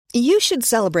You should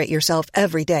celebrate yourself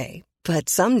every day, but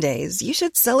some days you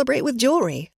should celebrate with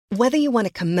jewelry. Whether you want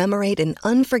to commemorate an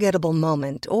unforgettable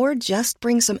moment or just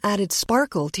bring some added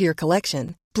sparkle to your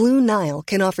collection, Blue Nile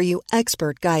can offer you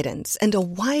expert guidance and a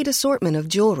wide assortment of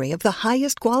jewelry of the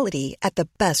highest quality at the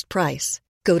best price.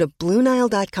 Go to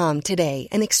BlueNile.com today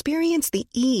and experience the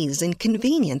ease and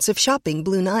convenience of shopping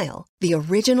Blue Nile, the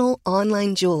original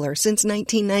online jeweler since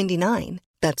 1999.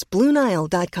 That's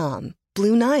BlueNile.com.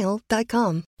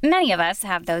 BlueNile.com. Many of us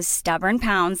have those stubborn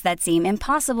pounds that seem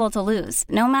impossible to lose,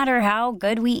 no matter how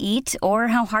good we eat or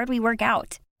how hard we work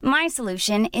out. My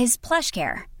solution is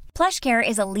PlushCare. PlushCare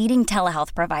is a leading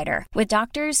telehealth provider with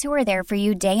doctors who are there for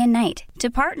you day and night to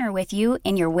partner with you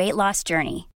in your weight loss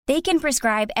journey. They can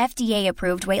prescribe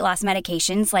FDA-approved weight loss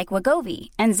medications like Wegovy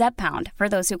and Zepbound for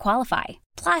those who qualify.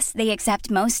 Plus, they accept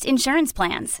most insurance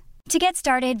plans. To get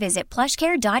started, visit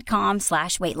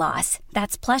plushcare.com/weightloss.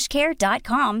 That's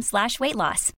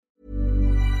plushcare.com/weightloss.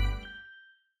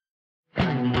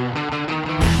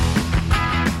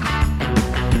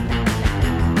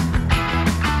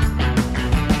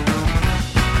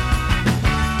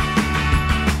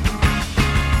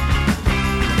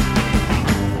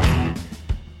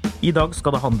 I dag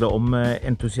skal det handle om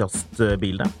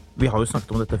entusiastbilene. Vi har jo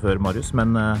snakket om dette før, Marius,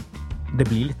 men det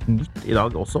blir litt nytt I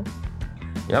dag også.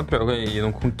 Jeg prøver å gi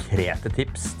noen konkrete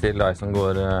tips til deg som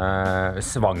går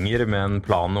svanger med en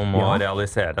plan om å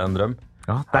realisere en drøm.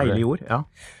 Ja, deilig ord, ja.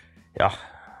 Ja.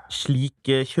 Slik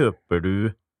kjøper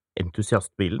du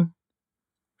entusiastbilen?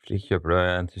 Slik kjøper du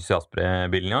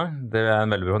entusiastbilen, ja. Det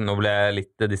en veldig bra. Nå ble jeg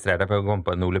litt distrahert for å komme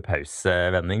på en Ole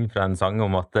Paus-vending fra en sang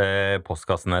om at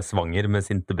postkassen svanger med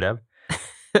sinte brev.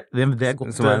 Det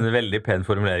godt. Som en veldig pen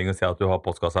formulering å si at du har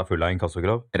postkassa full av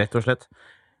inkassokrav. Rett og slett.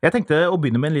 Jeg tenkte å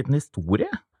begynne med en liten historie.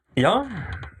 Ja,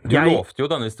 du lovte jo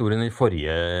denne historien I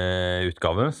forrige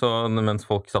utgave, så mens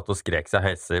folk satt og skrek seg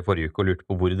hese I forrige uke og lurte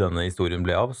på hvor denne historien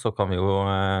ble av, så kan vi jo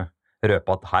røpe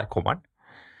at her kommer den.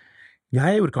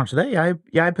 Jeg gjorde kanskje det.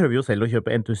 Jeg prøver jo selv å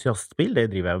kjøpe entusiastbil,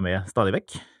 det driver jeg jo med stadig vekk.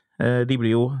 De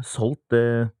blir jo solgt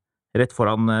rett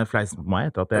foran fleisen på meg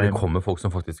etter at det kommer folk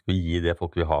som faktisk vil gi det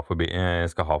folk vil ha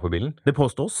skal ha for bilen. Det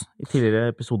påstås. I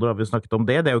tidligere episoder har vi snakket om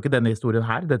det. Det jo ikke denne historien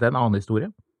her. Dette en annen historie.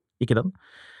 Ikke den.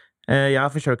 Jeg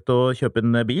har forsøkt å kjøpe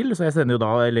en bil, så jeg sender jo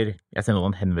da, eller jeg sender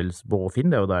en henvendelse på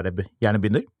Finn, det jo der det gjerne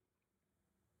begynner.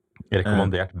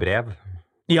 Rekommandert brev?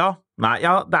 Ja,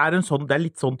 det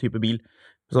litt sånn type bil.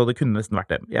 Så det kunne nesten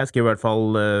vært det. Jeg skriver I hvert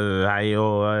fall hei,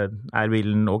 og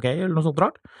bilen ok, eller noe sånt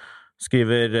rart.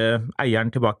 Skriver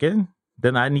eieren tilbake.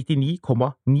 Den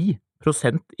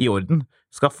 99,9% I orden.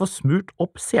 Skal få smurt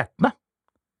opp setene.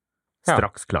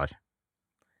 Straks klar.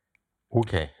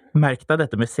 Ok. Merk deg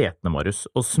dette med setene,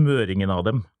 Marius, og smøringen av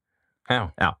dem.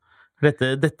 Ja.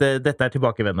 Dette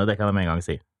tilbakevendende, det kan jeg med en gang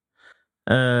si.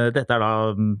 Dette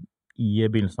da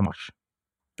I begynnelsen av mars.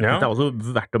 Ja. Det også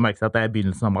verdt å merke seg at det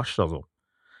begynnelsen av mars, altså.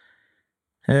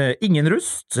 Ingen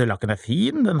rust, lakken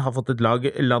fin, den har fått et lag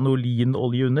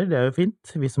lanolinolje under, det jo fint.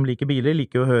 Vi som liker biler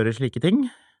liker å høre slike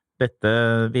ting.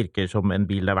 Dette virker som en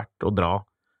bil det verdt å dra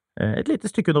et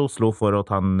lite stykke under Oslo for å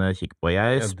ta en kikk på.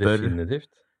 Jeg spør,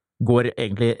 går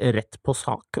egentlig rett på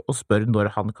sak og spør når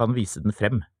han kan vise den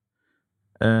frem.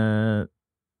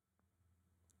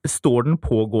 Står den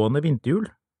pågående vinterhjul?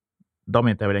 Da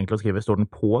mente jeg vel egentlig å skrive, står den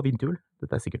på vinterhjul?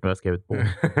 Dette sikkert noe jeg har skrevet på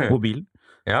mobilen.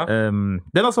 Ja.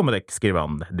 Den har sommerdekk, skriver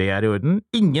han. Det I orden.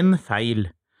 Ingen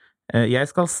feil. Jeg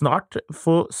skal snart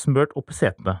få smørt opp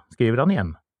setene, skriver han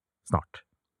igjen. Snart.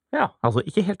 Ja. Altså,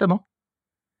 ikke helt ennå.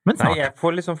 Men snart. Nei, jeg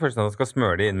får liksom følelsen at jeg skal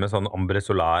smøre det inn med sånn ambre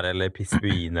solar eller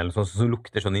pisbuin eller sånn som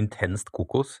lukter sånn intenst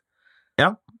kokos.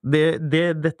 Ja,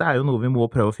 dette jo noe vi må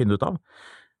prøve å finne ut av.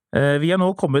 Vi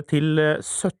nå kommet til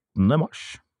 17.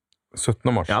 mars. 17.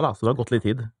 mars? Ja da, så det har gått litt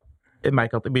tid. Jeg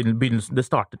merker at det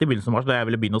startet I begynnelsen av mars, da jeg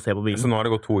ville begynne å se på bilen. Så nå har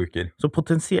det gått 2 uker. Så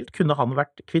potensielt kunne han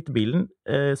vært kvitt bilen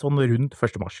sånn rundt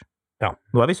 1. mars. Ja.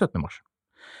 Nå vi 17. mars.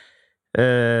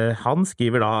 Han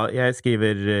skriver da, jeg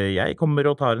kommer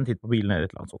og tar en titt på bilen eller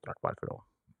et eller annet sånt rart, bare for å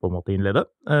på en måte innlede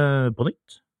på nytt.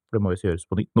 For det må jo gjøres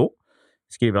på nytt nå.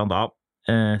 Skriver han da,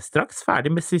 straks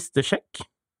ferdig med siste sjekk,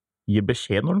 gir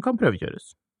beskjed når den kan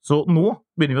prøvekjøres. Så nå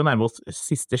begynner vi å nærme oss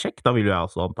siste sjekk, da vil jo jeg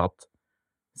altså anta at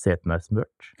setene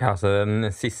smørt. Ja, så den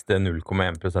siste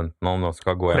 0,1% nå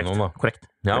skal gå gjennom da.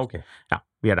 Korrekt. Ja, ok. Ja,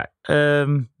 vi der.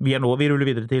 Vi ruller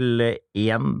videre til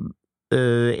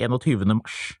 21.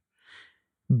 mars.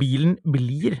 Bilen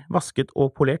blir vasket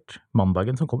og polert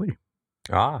mandagen som kommer.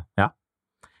 Ja. Ja.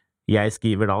 Jeg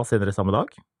skriver da senere samme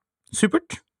dag.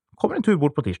 Supert. Kommer en tur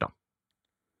bort på tirsdag.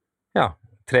 Ja,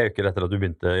 3 uker etter at du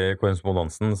begynte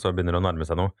korrespondansen, så begynner det å nærme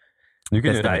seg noe. Du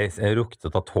kunne rukket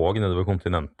å ta tog nedover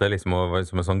kontinentet, liksom,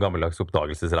 som en sånn gammeldags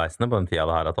oppdagelsesreisende på den tida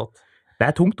det her har tatt. Det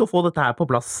er tungt å få dette her på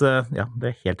plass, ja, det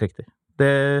er helt riktig.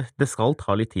 Det skal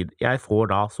ta litt tid. Jeg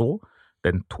får da så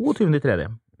den 22.3.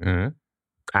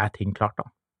 Er ting klart da?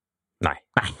 Nei.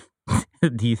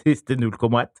 De siste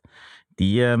 0,1, de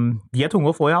er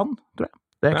tunge å få i hand, tror jeg.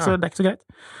 Det er ikke så greit.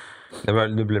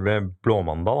 Det ble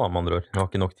blåmandag da, med andre ord. Jeg har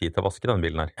ikke nok tid til å vaske den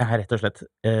bilen her. Ja, rett og slett.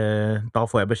 Da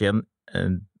får jeg beskjeden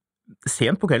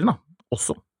sent på kvelden da,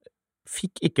 også.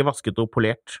 Fikk ikke vasket og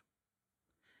polert.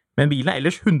 Men bilen er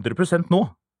ellers 100% nå,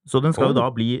 så den skal jo da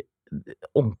bli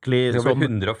ordentlig det blir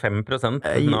 105%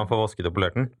 når han får vasket og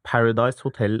polert den. Paradise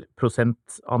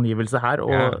Hotel-prosentangivelse her,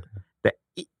 og det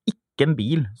er ikke en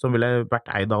bil som ville vært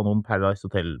eid av noen Paradise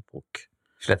Hotel-folk.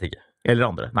 Slett ikke. Eller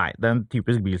andre. Nei, det er en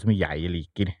typisk bil som jeg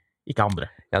liker, ikke andre.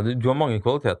 Ja, du har mange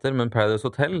kvaliteter, men Paradise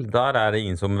Hotel, der er det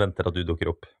ingen som venter at du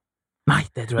dukker opp. Nei,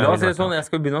 det tror jeg. La oss si det sånn, jeg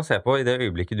skal begynne å se på i det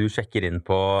øyeblikket du sjekker inn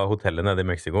på hotellet nede i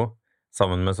Mexico,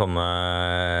 sammen med sånne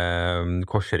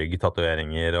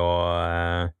korsrygg-tatoveringer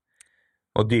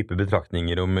og dype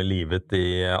betraktninger om livet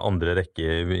i andre rekke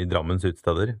i Drammens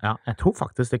utsteder. Ja, jeg tror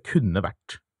faktisk det kunne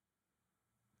vært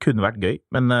gøy,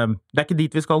 men det er ikke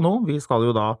dit vi skal nå. Vi skal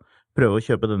jo da prøve å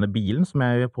kjøpe denne bilen som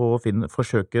jeg på Finn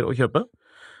forsøker å kjøpe.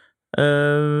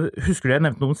 Husker du jeg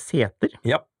nevnte noen seter?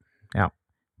 Ja.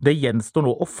 Det gjenstår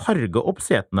nå å farge opp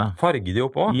setene. Farge de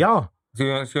opp også? Ja.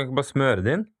 Skal du ikke bare smøre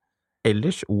det inn?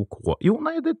 Ellers ok. Jo,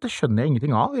 nei, det skjønner jeg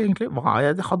ingenting av, egentlig.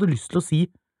 Jeg hadde lyst til å si...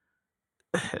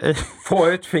 Få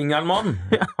ut fingeren, mann!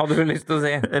 Hadde du lyst til å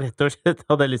si? Rett og slett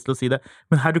hadde jeg lyst til å si det.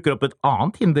 Men her dukker opp et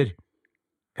annet hinder.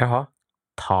 Jaha.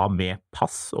 Ta med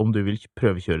pass om du vil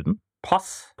prøvekjøre den.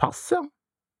 Pass? Pass, ja.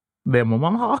 Det må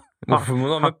man ha. Hvorfor må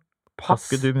du ha med pass?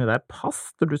 Har ikke du med deg pass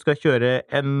når du skal kjøre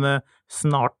en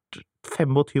snart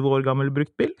 25 år gammel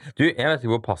brukt bil? Du, jeg vet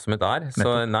ikke hvor passet mitt er,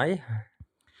 så nei.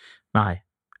 Nei.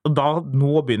 Og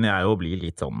nå begynner jeg å bli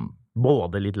litt sånn,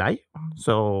 både litt lei,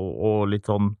 og litt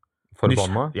sånn...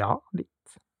 Forbanna? Ja,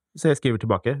 litt. Så jeg skriver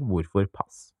tilbake, hvorfor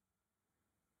pass?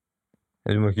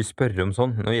 Du må ikke spørre om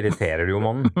sånn, nå irriterer du jo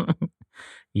mannen.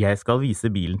 Jeg skal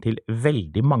vise bilen til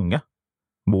veldig mange.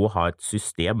 Må ha et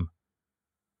system.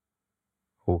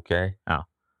 Ok. Ja.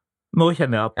 Nå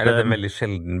kjenner jeg at... Er dette en veldig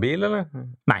sjelden bil, eller?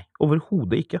 Nei,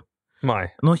 overhodet ikke. Nei.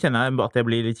 Nå kjenner jeg at jeg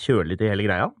blir litt kjølig til hele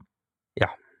greia. Ja.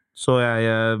 Så jeg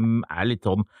er litt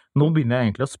sånn... Nå begynner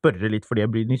jeg egentlig å spørre litt, fordi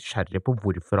jeg blir nysgjerrig på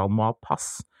hvorfor han må ha pass.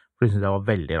 For det synes jeg var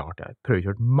veldig rart. Jeg har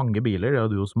prøvekjørt mange biler, det er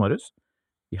du også, Marius.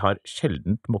 De har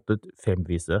sjeldent måttet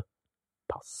fremvise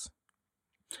pass.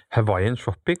 Hawaiian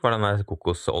Tropic var den der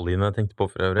kokosoljen jeg tenkte på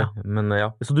for øvrig, men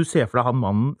ja. Så du ser for deg han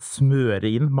mannen smøre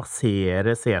inn,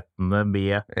 massere setene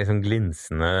med... En sånn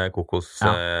glinsende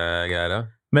kokosgreier.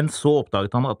 Men så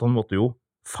oppdaget han at han måtte jo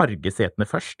farge setene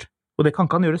først. Og det kan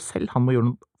ikke han gjøre selv, han må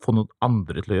få noen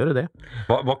andre til å gjøre det.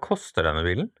 Hva koster denne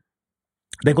bilen?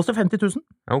 Den koster 50 000.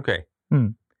 Ok.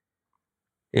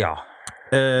 Ja.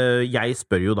 Jeg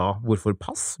spør jo da hvorfor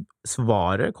pass.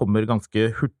 Svaret kommer ganske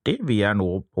hurtig. Vi er nå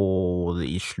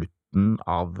i slutten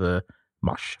av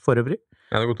mars for øvrig.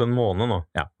 Ja, det har gått en måned nå.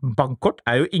 Ja. Bankkort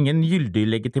er jo ingen gyldig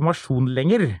legitimasjon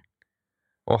lenger.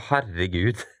 Å,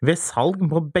 herregud. Ved salg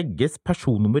på begges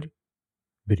personnummer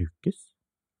brukes.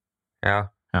 Ja.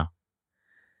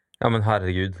 Ja, men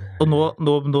herregud. Og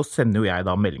nå sender jo jeg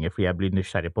da meldinger, fordi jeg blir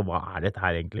nysgjerrig på hva dette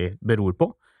her egentlig beror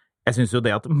på. Jeg synes jo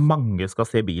det at mange skal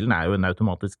se bilen er jo en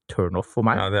automatisk turn-off for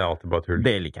meg. Ja, det er alltid bare tull.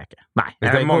 Det liker jeg ikke. Nei.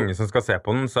 Hvis det er mange som skal se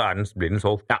på den, så blir den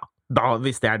solgt. Ja,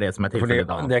 hvis det er det som er tilfellet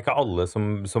da. Det er ikke alle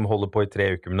som holder på i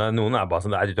 3 uker, men noen er bare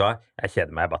sånn, jeg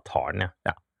kjeder meg, jeg bare tar den,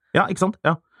 jeg. Ja, ikke sant?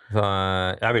 Ja. Så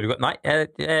jeg vil jo gå, nei,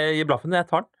 jeg gir blaffen, jeg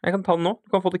tar den. Jeg kan ta den nå,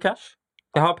 du kan få det cash.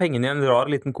 Jeg har pengene i en rar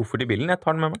liten koffert i bilen, jeg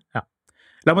tar den med meg. Ja.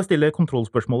 La meg stille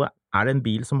kontrollspørsmålet. Er det en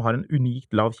bil som har en unikt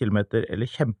lav kilometer eller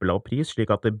kjempelav pris, slik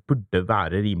at det burde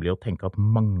være rimelig å tenke at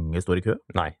mange står i kø?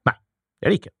 Nei. Nei, det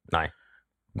er det ikke. Nei.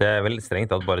 Det er vel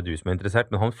strengt at bare du som er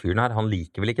interessert, men han fyren her, han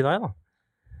liker vel ikke deg da?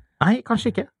 Nei,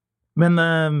 kanskje ikke. Men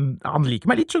han liker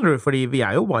meg litt, skjønner du, fordi vi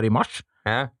er jo bare i mars.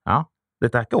 Ja,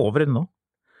 dette er ikke over ennå.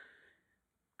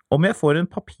 Om jeg får en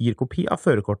papirkopi av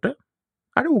førerkortet,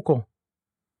 er det ok?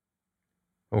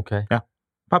 Ok. Ja,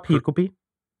 papirkopi.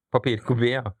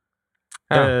 Papirkopi, ja.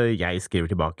 Jeg skriver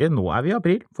tilbake. Nå er vi i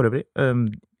april, for øvrig.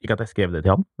 Ikke at jeg skrev det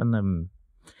til han, men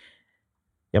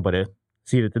jeg bare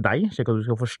sier det til deg, slik at du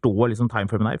skal forstå liksom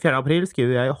timeframen her. 4. april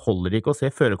skriver jeg holder ikke å se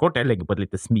førerkort. Jeg legger på et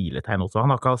lite smiletegn også.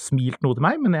 Han har ikke smilt noe til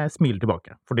meg, men jeg smiler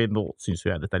tilbake. Fordi nå synes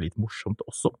jo jeg dette er litt morsomt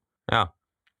også. Ja.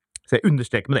 Så jeg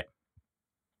understreker med det.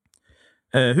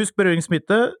 Husk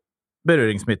berøringssmitte.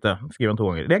 berøringssmitte, skriver han 2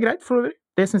 ganger. Det greit, for øvrig.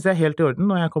 Det synes jeg helt i orden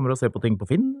når jeg kommer og ser på ting på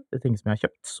Finn. Ting som jeg har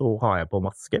kjøpt, så har jeg på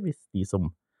maske, hvis de som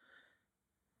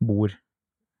bor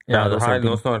Ja, nå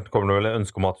snart kommer det vel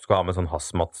ønske om at du skal ha med sånn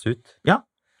hazmat-suit. Ja,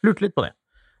 lurte litt på det.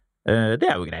 Det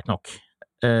jo greit nok.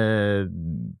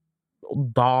 Og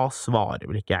da svarer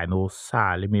vel ikke jeg noe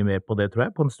særlig mye mer på det, tror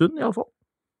jeg, på en stund i alle fall.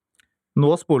 Nå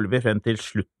spoler vi frem til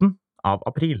slutten av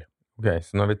april. Ok,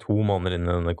 så nå vi 2 måneder inn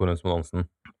i denne korrespondansen.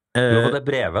 Du har fått et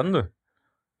breven, du.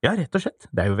 Ja, rett og slett.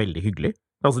 Det jo veldig hyggelig.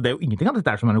 Altså, det jo ingenting av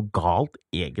dette som noe galt,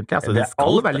 egentlig. Altså, det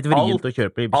skal være litt vrient å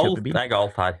kjøpe bil. Alt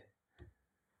galt her.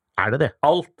 Det?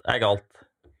 Alt galt.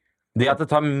 Det at det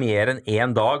tar mer enn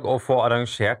 1 dag å få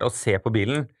arrangert og se på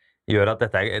bilen, gjør at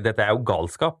dette jo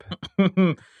galskap.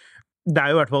 Det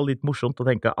jo i hvert fall litt morsomt å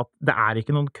tenke at det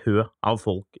ikke noen kø av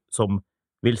folk som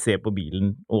vil se på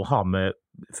bilen og ha med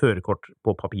førerkort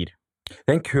på papir.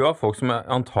 Det en kø av folk som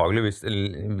antageligvis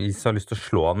har lyst til å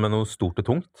slå an med noe stort og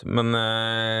tungt, men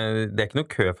det ikke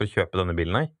noe kø for å kjøpe denne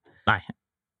bilen, nei. Nei.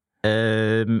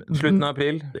 Slutten av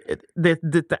april.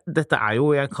 Dette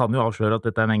jo, jeg kan jo avsløre at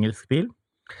dette en engelsk bil.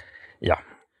 Ja.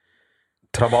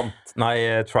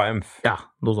 Triumph. Ja,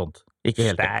 noe sånt. Ikke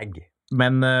helt. Stag.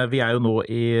 Men vi jo nå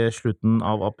i slutten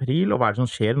av april, og hva det som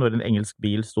skjer når en engelsk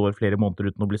bil står flere måneder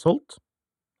uten å bli solgt?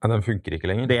 Ja, den funker ikke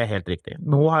lenger. Det helt riktig.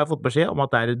 Nå har jeg fått beskjed om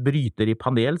at det et bryter i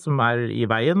panel som i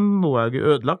veien, noe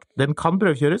ødelagt. Den kan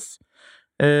prøvekjøres.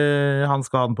 Han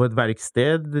skal ha den på et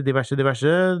verksted,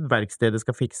 diverse. Verkstedet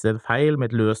skal fikse en feil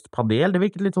med et løst panel. Det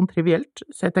virket litt sånn trivielt,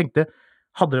 så jeg tenkte,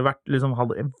 hadde det vært liksom,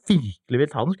 hadde jeg virkelig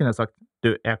vilt ha den, så kunne jeg sagt, du,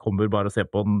 jeg kommer bare og ser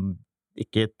på den,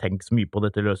 ikke tenk så mye på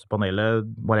dette løse panelet,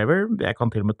 whatever. Jeg kan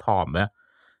til og med ta med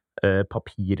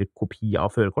papirkopi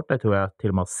av førerkort. Jeg tror jeg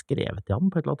til og med har skrevet til han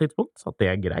på et eller annet tidspunkt, så at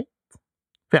det greit.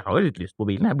 For jeg har jo litt lyst på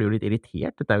bilen, jeg blir jo litt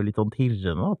irritert. Dette jo litt sånn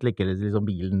tirrende, at ikke liksom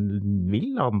bilen vil.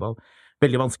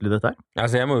 Veldig vanskelig dette her.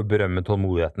 Altså, jeg må jo berømme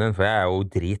tålmodigheten din, for jeg jo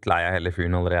dritlei av hele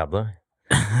fyren allerede.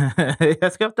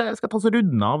 Jeg skal ta så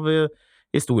runde av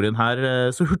historien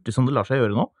her så hurtig som det lar seg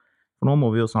gjøre nå. For nå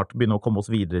må vi jo snart begynne å komme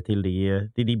oss videre til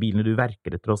de bilene du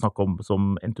verker etter å snakke om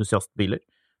som entusiastbiler.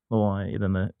 Nå i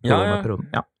denne koronaperioden.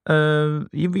 Ja.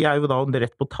 Vi jo da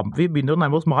rett på tamp. Vi begynner å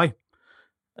nærme oss mai.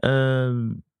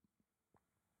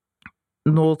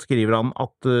 Nå skriver han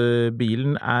at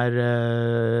bilen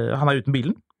han uten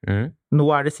bilen. Nå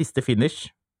det siste finish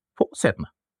på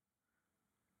setene.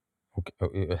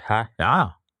 Okay. Hæ?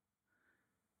 Ja.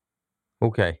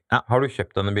 Ok. Ja. Har du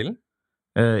kjøpt denne bilen?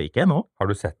 Ikke ennå.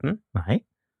 Har du sett den? Nei.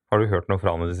 Har du hørt noe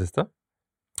fra han i det siste?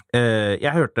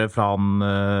 Jeg hørte fra han,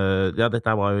 ja,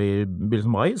 dette var jo i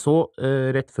begynnelsen av mai, så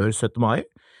rett før 17. mai.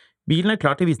 Bilen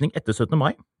klar til visning etter 17.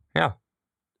 mai. Ja.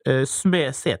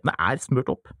 Setene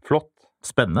smørt opp. Flott.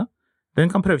 Spennende. Den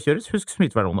kan prøvekjøres. Husk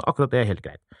smitevernrådene. Akkurat det helt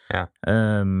greit. Ja.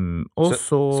 Og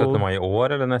så 17. mai i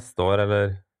år, eller neste år,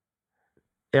 eller?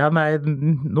 Ja, nei,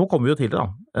 nå kommer vi jo til det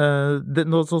da.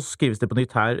 Nå så skrives det på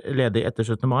nytt her, ledig etter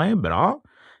 17. mai. Bra.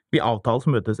 Vi avtales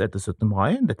møtes etter 17.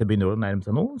 mai. Dette begynner å nærme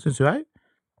seg nå, synes jo jeg.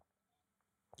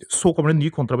 Så kommer det en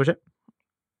ny kontrabeskjed.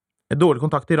 Dårlig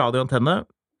kontakt i radioantenne.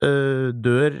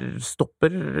 Dør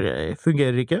stopper,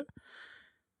 fungerer ikke.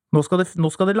 Nå skal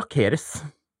det lakkeres.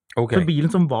 Okay. Så bilen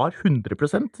som var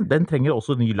 100%, den trenger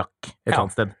også ny lakk et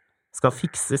annet sted. Skal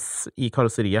fikses i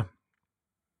karosseriet.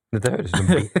 Dette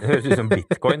høres ut som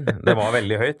bitcoin. Det var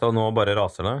veldig høyt, og nå bare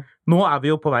raser det. Nå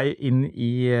vi jo på vei inn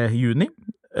i juni,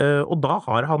 og da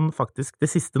har han faktisk,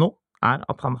 det siste nå,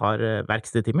 at han har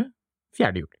verkstedtime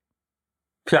 4. juli.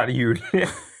 4. juli?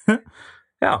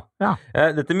 Ja.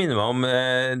 Dette minner meg om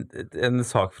en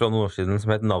sak fra noen år siden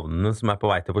som het Navnene som på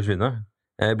vei til å forsvinne.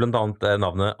 Blant annet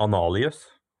navnet Analius.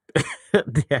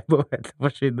 Det på vei til å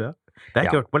forsvinne. Det har jeg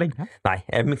ikke hørt på lenge. Nei,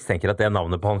 jeg mistenker at det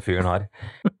navnet på han fyren har.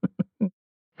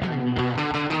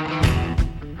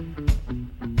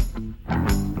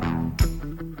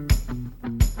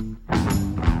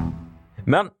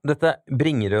 Men dette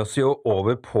bringer oss jo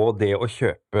over på det å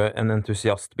kjøpe en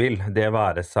entusiastbil. Det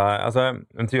være seg, altså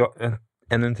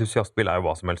en entusiastbil jo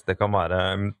hva som helst. Det kan være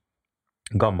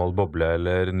gammel boble,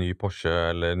 eller ny Porsche,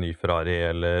 eller ny Ferrari,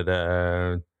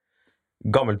 eller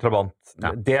gammel Trabant.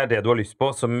 Ja. Det det du har lyst på,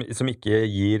 som ikke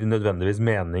gir nødvendigvis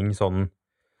mening sånn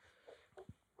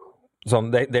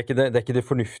det ikke det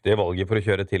fornuftige valget for å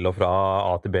kjøre til og fra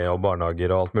A til B og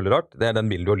barnehager og alt mulig rart. Det den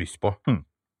bilen du har lyst på.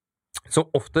 Så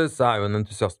ofte så jo en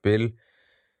entusiastbil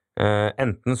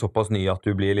enten såpass ny at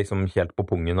du blir liksom helt på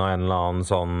pungen av en eller annen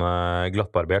sånn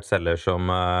glattbarbert selger som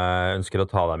ønsker å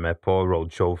ta deg med på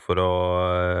roadshow for å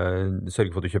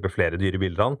sørge for at du kjøper flere dyre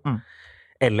biler av den.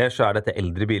 Eller så dette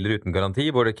eldre biler uten garanti,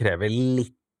 hvor det krever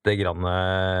litt lite grann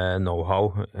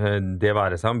know-how. Det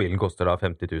være seg om bilen koster da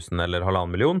 50 000 eller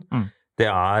 1,5 million. Det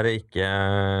ikke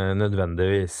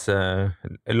nødvendigvis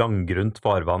langgrunt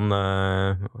farvann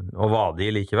å vade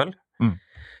i likevel.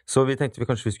 Så vi tenkte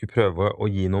kanskje vi skulle prøve å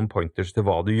gi noen pointers til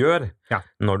hva du gjør,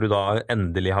 når du da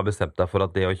endelig har bestemt deg for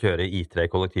at det å kjøre I3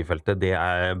 i kollektivfeltet, det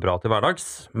bra til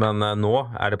hverdags. Men nå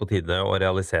det på tide å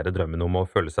realisere drømmen om å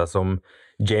føle seg som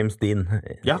James Dean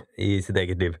i sitt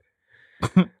eget liv.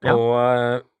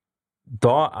 Og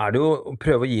da det jo å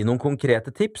prøve å gi noen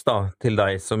konkrete tips da, til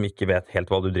deg som ikke vet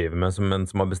helt hva du driver med, men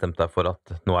som har bestemt deg for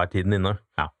at nå tiden inne.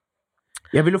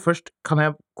 Jeg vil jo først, kan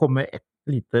jeg komme med et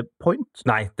lite point?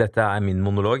 Nei, dette min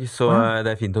monolog, så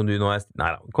det fint om du nå Nei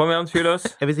da, kom igjen, fyr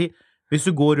løs. Jeg vil si, hvis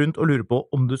du går rundt og lurer på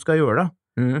om du skal gjøre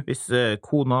det, hvis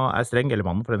kona streng, eller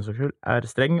mannen for den saks skyld,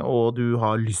 streng, og du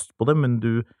har lyst på det, men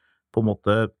du på en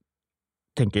måte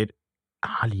tenker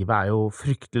livet jo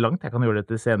fryktelig langt, jeg kan gjøre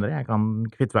dette senere, jeg kan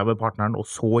kvitte meg med partneren, og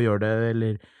så gjøre det,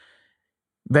 eller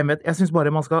hvem vet, jeg synes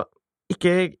bare man skal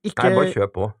ikke Nei, bare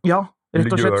kjør på. Ja, rett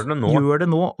og slett, gjør det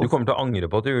nå. Du kommer til å angre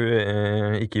på at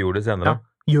du ikke gjorde det senere.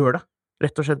 Ja, gjør det.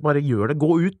 Rett og slett bare gjør det.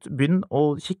 Gå ut, begynn å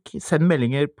kikke, send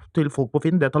meldinger til folk på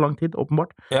Finn, det tar lang tid,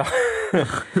 åpenbart. Ja.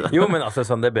 Jo, men altså,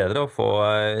 sånn, det bedre å få,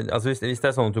 altså hvis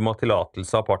det sånn at du må ha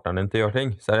tillatelse av partneren din til å gjøre ting,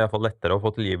 så det I hvert fall lettere å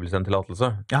få tilgivelse enn tillatelse.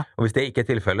 Ja. Og hvis det ikke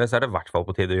tilfellet, så det I hvert fall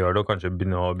på tide å gjøre det, og kanskje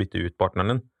begynne å bytte ut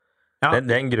partneren din. Ja.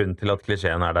 Det en grunn til at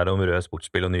klisjeen der om rød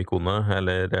sportsbil og ny kone,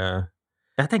 eller...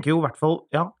 Jeg tenker jo I hvert fall,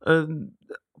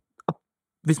 at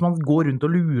hvis man går rundt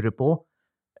og lurer på,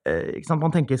 ikke sant,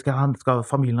 man tenker, skal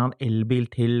familien ha en elbil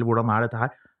til, hvordan dette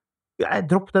her?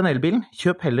 Dropp den elbilen,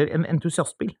 kjøp heller en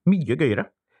entusiastbil, mye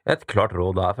gøyere. Et klart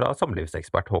råd fra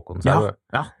samlivsekspert Håkon. Ja,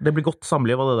 det blir godt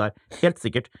samliv av det der, helt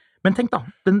sikkert. Men tenk da,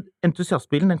 den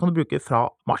entusiastbilen, den kan du bruke fra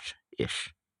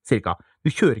mars-ish, cirka. Du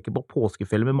kjører ikke på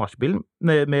påskefjellet med marsbilen,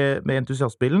 med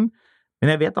entusiastbilen,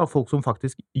 men jeg vet da folk som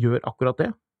faktisk gjør akkurat det.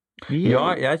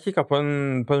 Ja, jeg kikket på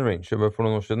en Range Rover for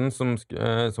noen år siden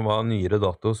som var nyere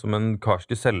dato, som en kar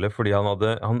skulle selge, fordi han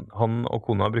og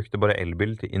kona brukte bare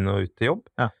elbil inn og ut til jobb.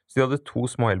 Ja. Så de hadde 2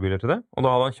 små elbiler til det, og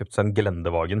da hadde han kjøpt seg en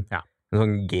Gelendewagen. Ja. En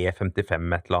sånn G55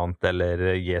 et eller annet, eller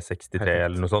G63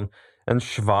 eller noe sånt. En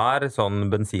svær sånn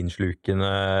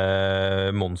bensinslukende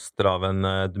monster av en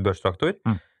børstraktor.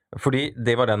 Fordi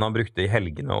det var den han brukte I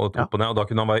helgene og tok på ned, og da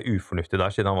kunne han være ufornuftig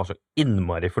der, siden han var så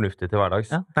innmari fornuftig til hverdags.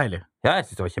 Ja, deilig. Ja, jeg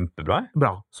synes det var kjempebra. Bra.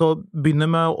 Så begynne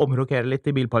med å omrokere litt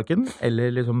I bilparken,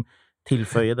 eller liksom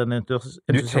tilføye den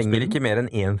entusiastbilen. Du trenger ikke mer enn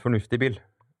en fornuftig bil.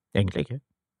 Egentlig ikke.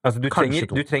 Altså, du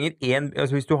trenger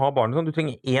altså hvis du har barn og sånn, du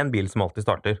trenger en bil som alltid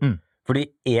starter. Fordi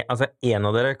en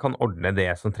av dere kan ordne det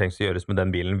som trengs å gjøres med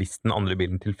den bilen, hvis den andre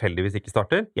bilen tilfeldigvis ikke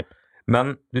starter. Yep.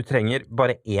 Men du trenger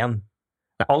bare en.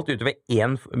 Alt utover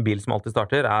en bil som alltid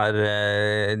starter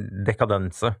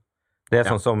dekadense. Det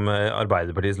sånn som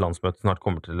Arbeiderpartiets landsmøte snart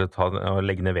kommer til å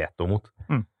legge ned veto mot.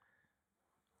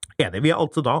 Enig, vi har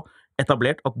altså da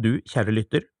etablert at du, kjære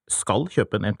lytter, skal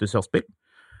kjøpe en entusiastbil.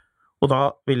 Og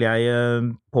da vil jeg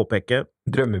påpeke...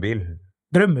 Drømmebil.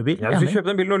 Drømmebil, ja, du skal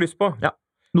kjøpe den bilen du har lyst på. Ja,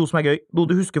 noe som gøy. Noe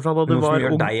du husker fra da du var ung. Noe som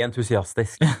gjør deg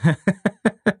entusiastisk.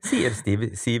 Sier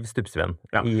Siv Stupsvenn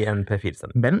I en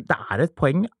P4-sending. Men det et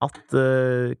poeng at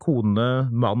kone,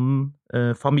 mann,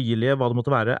 familie, hva det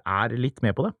måtte være, litt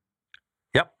med på det.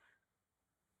 Ja.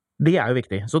 Det jo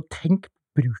viktig. Så tenk,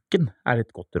 bruken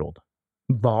et godt råd.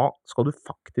 Hva skal du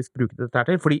faktisk bruke dette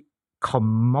til? Fordi kan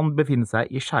man befinne seg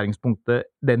I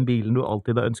skjæringspunktet den bilen du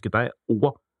alltid har ønsket deg,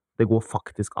 og det går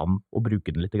faktisk an å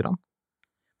bruke den litt grann?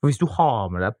 For hvis du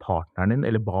har med deg partneren din,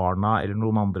 eller barna, eller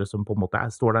noen andre som på en måte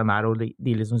står der nær, og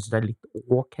de liksom synes det litt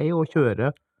ok å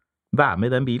kjøre, være med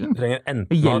I den bilen,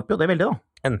 det hjelper jo det veldig da.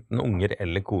 Enten unger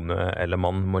eller kone eller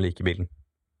mann må like bilen.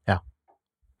 Ja.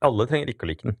 Alle trenger ikke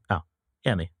å like den. Ja,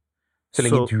 enig. Så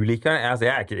lenge du liker den,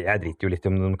 jeg driter jo litt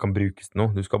om den kan brukes til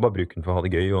noe. Du skal bare bruke den for å ha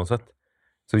det gøy uansett.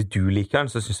 Så hvis du liker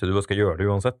den, så synes jeg du bare skal gjøre det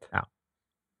uansett. Ja.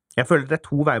 Jeg føler det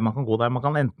 2 veier man kan gå der. Man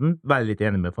kan enten være litt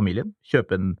enig med familien,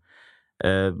 kjøpe en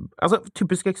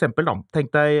typisk eksempel da. Tenk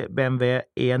deg BMW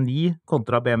E9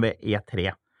 kontra BMW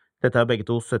E3. Dette begge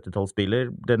 2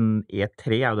 70-tallsbiler. Den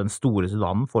E3 jo den store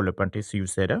sedanen, forløperen til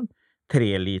 7-serie. 3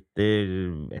 liter,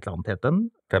 et eller annet het den.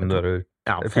 5 dører.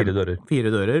 Ja, 4 dører.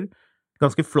 4 dører.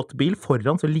 Ganske flott bil.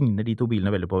 Foran så ligner de 2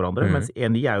 bilene veldig på hverandre, mens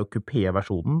E9 jo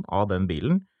kupé-versjonen av den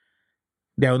bilen.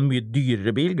 Det jo en mye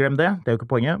dyrere bil, glem det. Det jo ikke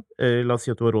poenget. La oss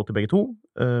si at du har råd til begge 2.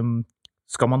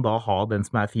 Skal man da ha den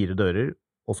som 4 dører,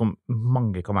 og som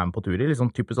mange kan være med på tur I,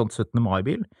 liksom typisk sånn 17.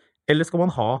 mai-bil, eller skal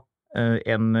man ha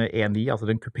en E9, altså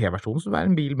den kupé-versjonen, som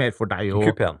en bil mer for deg og...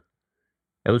 Kupén.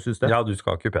 Ja, du synes det? Ja, du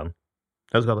skal ha kupén.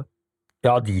 Ja, du skal det.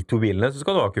 Ja, de 2 bilene, så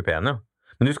skal du ha kupén, ja.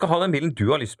 Men du skal ha den bilen du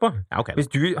har lyst på. Ja, ok.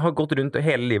 Hvis du har gått rundt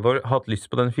hele livet og hatt lyst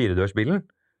på den 4-dørsbilen,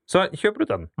 så kjøper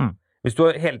du den. Hvis du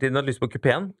har hele tiden hatt lyst på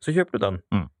kupéen, så kjøper du den.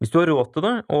 Hvis du har råd til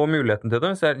det, og muligheten til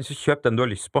det, så kjøp den du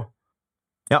har lyst på.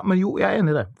 Ja, men jo, jeg er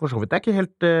enig i det, for så vidt. Det er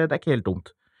ikke helt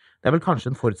dumt. Det er vel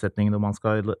kanskje en forutsetning når man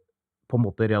skal på en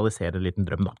måte realisere en liten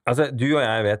drøm, da. Altså, du og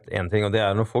jeg vet en ting, og det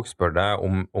er når folk spør deg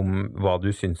om hva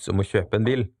du syns om å kjøpe en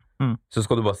bil, så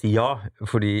skal du bare si ja,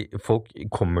 fordi folk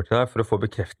kommer til deg for å få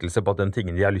bekreftelse på at den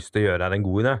tingen de har lyst til å gjøre er en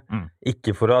god idé.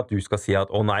 Ikke for at du skal si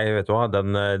at, å nei, vet du hva,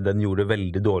 den gjorde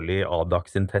veldig dårlig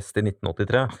ADAX sin test i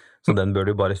 1983, så den bør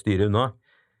du bare styre unna.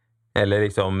 Eller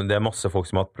liksom, det er masse folk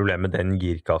som har hatt problemer med den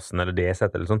girkassen eller det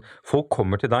settet eller sånn. Folk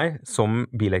kommer til deg som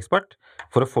bilekspert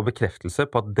for å få bekreftelse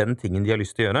på at den tingen de har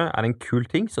lyst til å gjøre er en kul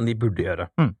ting som de burde gjøre.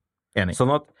 Enig.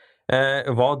 Sånn at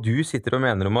hva du sitter og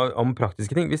mener om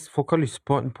praktiske ting, hvis folk har lyst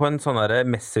på en sånn der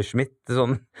Messerschmitt,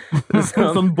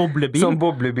 sånn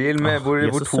boblebil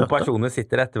hvor to personer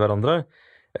sitter etter hverandre,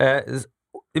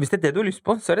 hvis det er det du har lyst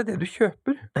på, så er det det du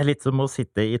kjøper. Det er litt som å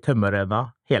sitte i tømmerrenna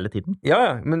hele tiden.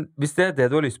 Ja, men hvis det er det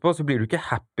du har lyst på, så blir du ikke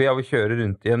happy av å kjøre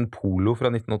rundt i en Polo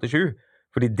fra 1987,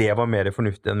 fordi det var mer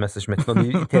fornuftig enn Messerschmitt, og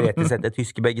de teoretisk sett er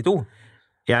tyske begge to.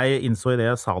 Jeg innså i det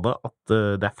jeg sa det, at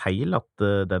det er feil at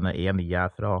denne E9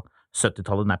 er fra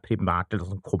 70-tallet, den er primært eller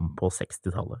som kom på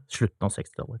 60-tallet, slutten av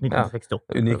 60-tallet, 1968.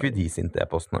 Ja, unngikk vi de sinte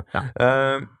e-postene. Ja.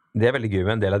 Det er veldig gøy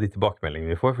med en del av de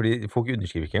tilbakemeldingene vi får, fordi folk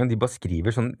underskriver ikke engang, de bare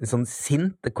skriver sånn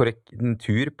sint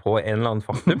korrektur på en eller annen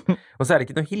faktum, og så er det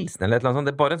ikke noe hilsen eller et eller annet sånt,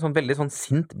 det er bare en sånn veldig sånn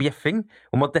sint bjeffing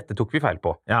om at dette tok vi feil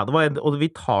på. Ja, og vi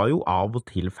tar jo av og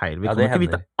til feil, vi kan ikke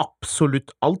vite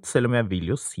absolutt alt, selv om jeg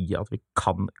vil jo si at vi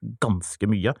kan ganske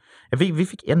mye. Vi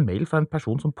fikk en mail fra en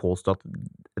person som påstod at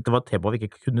det var et tema vi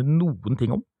ikke kunne noen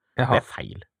ting om. Jaha. Det er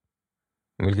feil.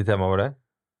 Hvilket tema var det?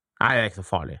 Nei, det er ikke så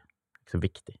farlig, ikke så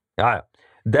viktig. Ja.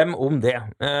 Dem om det.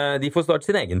 De får starte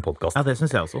sin egen podcast. Ja, det synes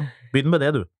jeg også. Begynn med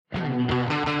det, du.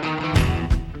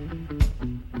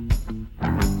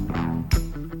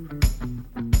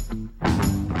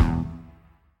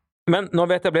 Men nå har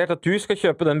vi etablert at du skal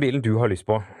kjøpe den bilen du har lyst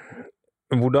på.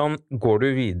 Hvordan går du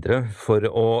videre for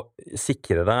å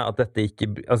sikre deg at dette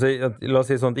ikke... Altså, la oss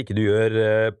si sånn at ikke du gjør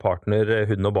partner,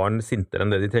 hund og barn sintere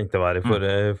enn det de trengte å være for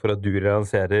at du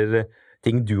realiserer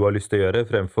ting du har lyst til å gjøre,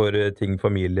 fremfor ting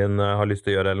familien har lyst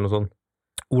til å gjøre, eller noe sånt.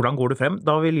 Hvordan går du frem?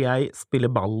 Da vil jeg spille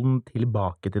ballen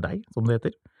tilbake til deg, som det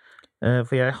heter.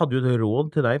 For jeg hadde jo et råd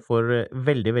til deg for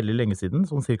veldig, veldig lenge siden,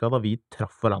 sånn cirka da vi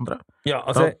traff hverandre. Ja,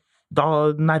 altså...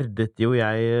 Da nerdet jo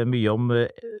jeg mye om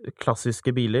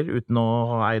klassiske biler uten å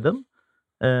ha eid dem,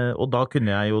 og da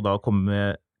kunne jeg jo da komme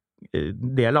med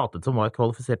det jeg latet som var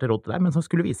kvalifiserte råd til deg, men som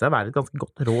skulle vise seg å være et ganske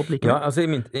godt råd likevel. Ja, altså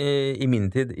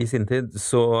i sin tid,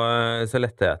 så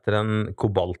lette jeg etter en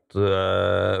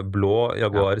kobaltblå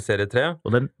Jaguar serie 3.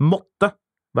 Og den måtte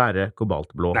være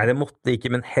kobaltblå. Nei, det måtte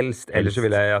ikke, men helst. Ellers så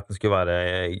ville jeg at den skulle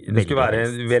være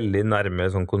veldig nærme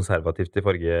sånn konservativt i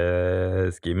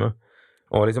fargeskimet.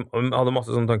 Og liksom hadde masse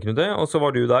sånne tanker rundt det, og så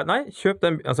var du der, nei, kjøp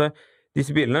den, altså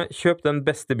disse bilene, kjøp den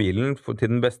beste bilen til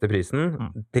den beste prisen,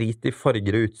 drit i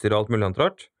farger og utstyr og alt mulig annet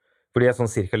rart, for de er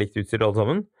sånn cirka likt utstyr alle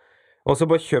sammen, og så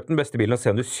bare kjøp den beste bilen og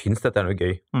se om du syns dette er noe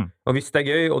gøy. Og hvis det er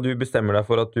gøy, og du bestemmer deg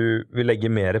for at du vil legge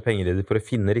mer penger i det for å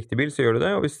finne riktig bil, så gjør du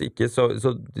det, og hvis ikke, så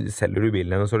selger du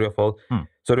bilen igjen, og så har du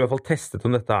i hvert fall testet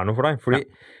om dette er noe for deg, fordi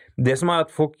det som er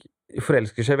at folk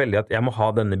forelsker seg veldig at jeg må ha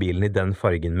denne bilen i den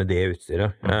fargen med det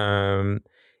utstyret.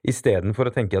 I stedet for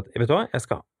å tenke at, vet du hva, jeg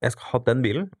skal ha den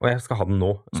bilen, og jeg skal ha den nå.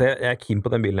 Så jeg er keen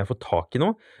på den bilen jeg får tak i nå,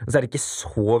 og så er det ikke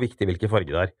så viktig hvilken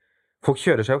farge det er. Folk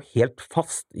kjører seg jo helt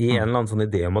fast i en eller annen sånn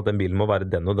idé om at den bilen må være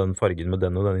den og den fargen med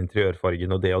den og den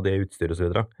interiørfargen og det utstyret og så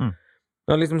videre.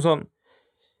 Det er liksom sånn...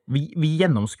 Vi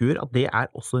gjennomskuer at det er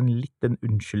også en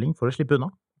unnskyldning for å slippe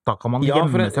unna. Da kan man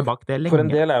gjemme seg bak det lenge. For en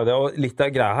del er jo det, og litt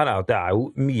av greia her er at det er jo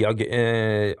mye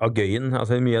av gøyen,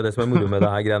 altså mye av det som er moro med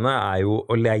det her greiene, er jo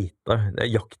å leite.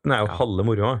 Jakten er jo halve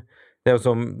moroa. Det er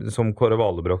jo som Kåre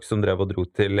Valebrokk som drev og dro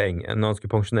til England. Når han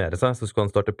skulle pensjonere seg, så skulle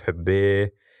han starte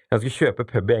han skulle kjøpe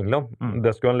pub i England.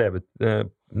 Det skulle han leve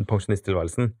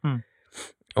pensjonisttilværelsen.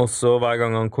 Og så hver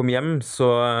gang han kom hjem,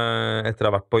 så etter å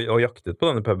ha vært på og jaktet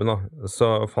på denne puben, da,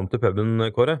 så fant du puben,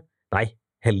 Kåre? Nei,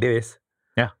 heldigvis.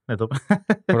 Ja, nettopp.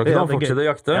 For da kan han fortsette å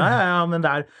jakte. Ja, men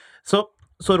det er...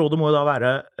 Så rådet må jo da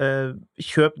være,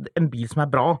 kjøp en bil som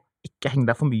er bra, ikke heng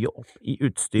deg for mye opp i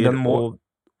utstyr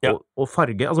og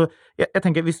farge. Altså, jeg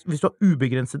tenker, hvis du har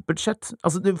ubegrenset budsjett,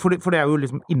 altså, for det er jo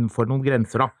liksom innenfor noen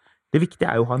grenser da, det viktige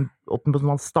er jo at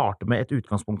man starter med et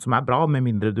utgangspunkt som er bra, med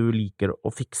mindre du liker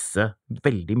å fikse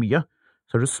veldig mye,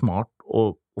 så er det smart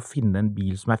å finne en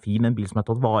bil som er fin, en bil som er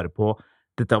tatt vare på,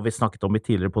 dette har vi snakket om i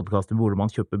tidligere podcaster, hvor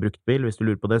man kjøper bruktbil. Hvis du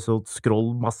lurer på det, så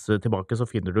scroll masse tilbake, så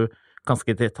finner du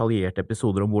ganske detaljerte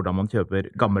episoder om hvordan man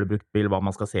kjøper gammel bruktbil, hva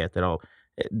man skal se etter av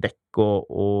dekk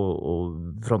og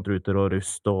frontruter og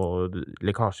rust og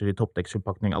lekkasjer i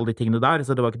toppdekksforpakning, alle de tingene der.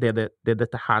 Så det var ikke det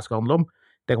dette her skal handle om.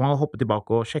 Det kan man hoppe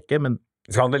tilbake og sjekke, men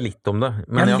Det skal handle litt om det.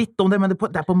 Men ja, litt om det, men det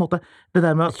er på en måte det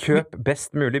der med Kjøp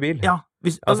best mulig bil. Ja,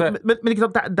 men ikke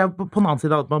sant, det er på en annen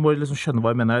side at man må liksom skjønne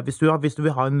hva jeg mener. Hvis du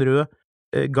vil ha en rød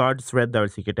Guards Red, det er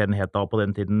vel sikkert den het da på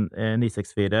den tiden,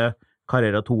 964,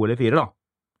 Carrera 2 eller 4 da.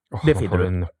 Det finner du.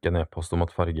 Har nok en e-post om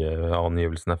at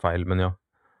fargeangivelsen feil, men ja.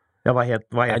 Ja, hva het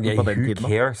den på den tiden da?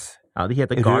 Who cares? Ja, de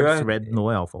heter Guards Red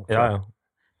nå i alle fall. Ja.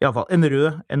 I alle fall, en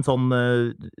rød, en sånn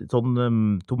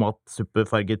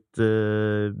tomatsuppefarget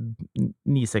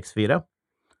 964,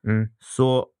 så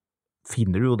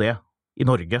finner du jo det i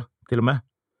Norge, til og med.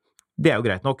 Det er jo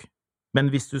greit nok.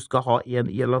 Men hvis du skal ha en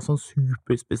i en eller annen sånn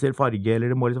superspesiell farge, eller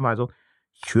det må liksom være sånn,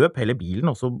 kjøp hele bilen,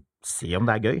 og så se om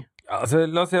det er gøy. Ja, altså,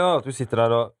 la oss si da at du sitter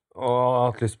der og har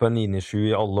hatt lyst på en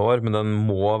 997 i alle år, men den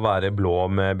må være blå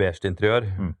med beige interiør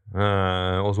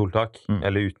og soltak,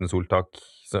 eller uten soltak.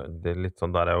 Så det er litt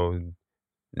sånn, der er jo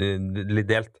litt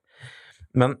delt.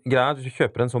 Men greia er at du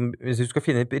kjøper en sånn, hvis du skal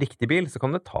finne en riktig bil, så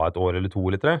kan det ta et år eller 2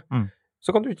 eller 3.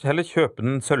 Så kan du heller kjøpe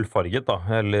den sølvfarget da,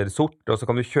 eller sort, og så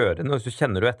kan du kjøre den, og så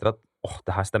kjenner du etter at,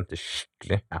 det her stemte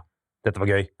skikkelig. Ja. Dette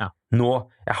var gøy. Ja. Nå,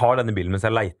 jeg har denne bilen mens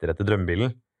jeg leiter etter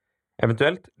drømmebilen.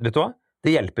 Eventuelt, vet du hva?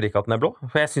 Det hjelper ikke at den er blå,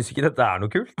 for jeg synes ikke dette er noe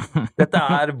kult. Dette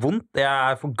er vondt, jeg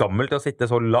er for gammel til å sitte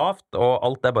så lavt, og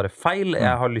alt er bare feil.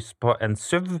 Jeg har lyst på en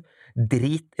SUV.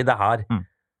 Drit i det her.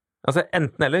 Altså,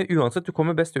 enten eller, uansett, du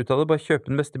kommer best ut av det, bare kjøp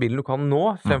den beste bilen du kan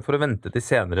nå, fremfor å vente til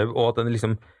senere, og at den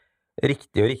liksom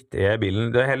riktige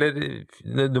bilen,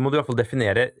 du må i hvert fall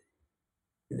definere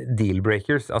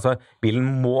dealbreakers, altså bilen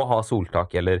må ha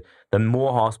soltak, eller den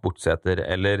må ha sportseter,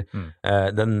 eller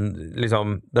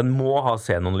den må ha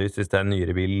xenonlys hvis det er en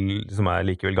nyere bil som er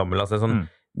likevel gammel, altså sånn,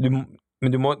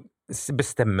 men du må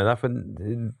bestemme deg for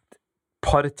et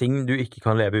par ting du ikke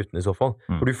kan leve uten i så fall,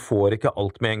 for du får ikke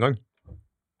alt med en gang.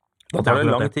 Da tar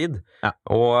det lang tid. Ja.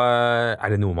 Og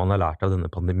er det noe man har lært av denne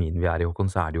pandemien vi er i,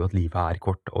 Håkon, så er det jo at livet er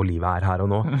kort, og livet er her og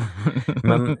nå.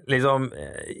 Men liksom,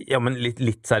 ja, men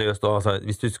litt seriøst da, altså,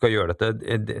 hvis du skal gjøre dette,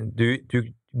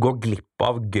 du går glipp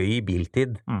av gøy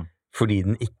biltid, fordi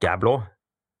den ikke er blå.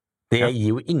 Det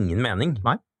gir jo ingen mening.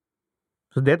 Nei.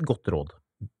 Så det er et godt råd.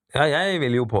 Ja, jeg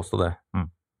vil jo påstå det.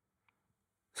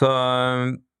 Så,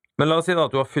 men la oss si da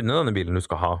at du har funnet denne bilen du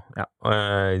skal ha. Ja.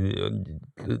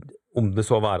 Om det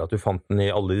så være at du fant den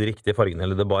i alle de riktige fargene,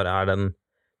 eller det bare er den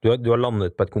du har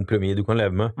landet på et kompromiss du kan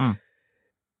leve med.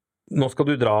 Nå skal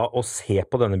du dra og se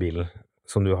på denne bilen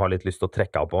som du har litt lyst til å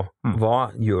trekke av på. Hva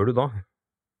gjør du da?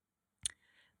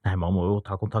 Nei, man må jo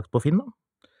ta kontakt på Finn da.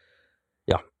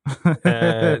 Ja.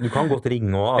 Du kan godt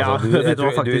ringe også.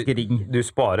 Altså, du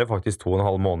sparer faktisk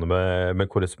 2,5 måneder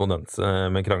med korrespondens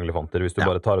med kranglefanter hvis du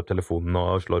bare tar opp telefonen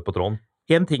og slår på tråden.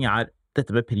 En ting er,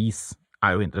 dette med pris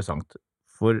er jo interessant,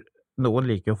 for noen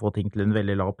liker å få ting til en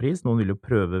veldig lav pris, noen vil jo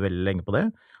prøve veldig lenge på det.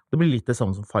 Det blir litt det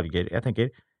samme som farger. Jeg tenker,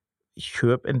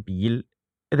 kjøp en bil,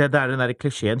 det er den der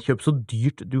klisjeen, kjøp så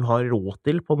dyrt du har råd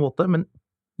til på en måte, men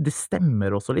det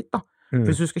stemmer også litt da. For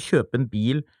hvis du skal kjøpe en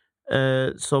bil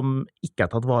som ikke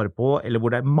er tatt vare på, eller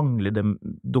hvor det mangler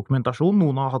dokumentasjon,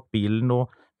 noen har hatt bilen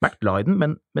og vært glad i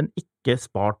den, men ikke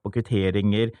spart på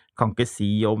kvitteringer, kan ikke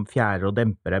si om fjærer og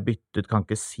demper er byttet, kan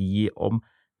ikke si om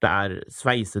det er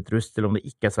sveisetrust, eller om det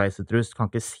ikke er sveisetrust,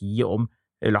 kan ikke si om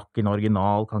lakken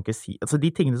original, kan ikke si, altså de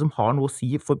tingene som har noe å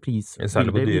si for pris.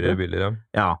 Særlig på dyre biler, ja.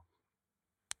 Ja.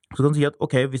 Så kan du si at,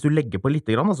 ok, hvis du legger på litt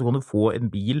grann, så kan du få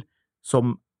en bil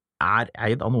som er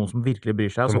eid av noen som virkelig bryr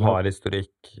seg. Som har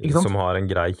historikk, som har en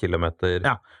grei kilometer.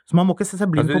 Ja, så man må ikke se seg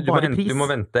blind på bare pris. Du må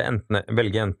velge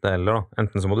enten eller da.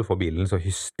 Enten så må du få bilen så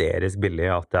hysterisk billig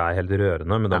at det er helt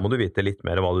rørende, men da må du vite litt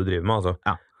mer hva du driver med, altså.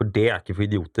 Ja. For det er ikke for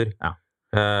idioter. Ja.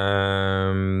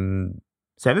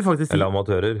 Så jeg vil faktisk si eller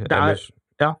amatører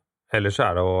ellers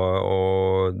er det å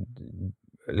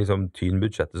liksom tyn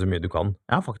budsjettet så mye du kan.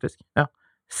 Ja, faktisk. Ja.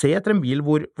 Se etter en bil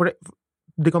hvor for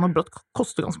det kan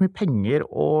koste ganske mye penger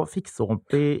å fikse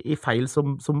opp i feil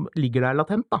som ligger der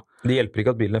latent da. Det hjelper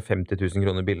ikke at bilen er 50 000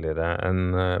 kroner billigere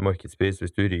enn markedspris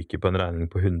hvis du ryker på en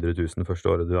regning på 100 000 første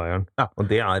året du eier den. Ja.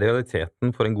 Og det er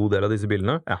realiteten for en god del av disse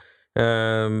bilene. Ja.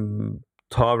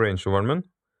 Ta Range Roveren min.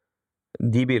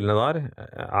 De bilene der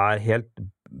er helt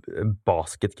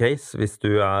basket case hvis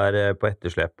du er på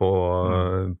etterslep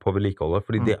på vedlikeholdet,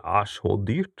 fordi det er så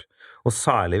dyrt. Og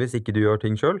særlig hvis ikke du gjør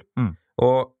ting selv.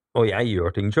 Og jeg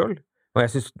gjør ting selv, og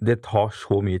jeg synes det tar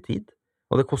så mye tid,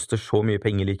 og det koster så mye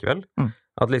penger likevel,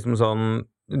 At liksom sånn,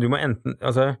 du må enten,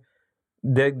 altså,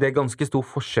 det ganske stor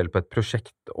forskjell på et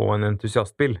prosjekt og en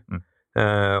entusiastbil.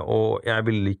 Og jeg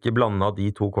vil ikke blande av de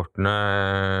to kortene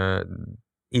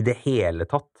i det hele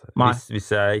tatt, hvis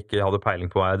jeg ikke hadde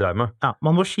peiling på hva jeg drev med. Ja,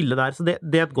 man må skille der, så det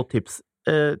er et godt tips.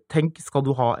 Tenk, skal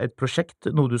du ha et prosjekt,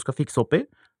 noe du skal fikse opp i,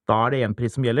 da det en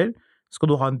pris som gjelder.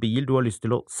 Skal du ha en bil du har lyst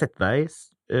til å sette deg i,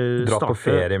 dra på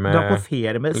ferie med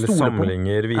eller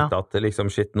samlinger, vite at liksom,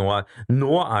 shit, nå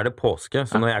er det påske,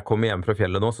 så når jeg kommer hjem fra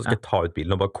fjellet nå, så skal jeg ta ut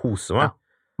bilen og bare kose meg.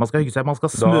 Man skal hygge seg, man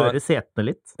skal smøre setene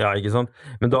litt. Ja, ikke sant?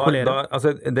 Men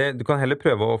altså, du kan heller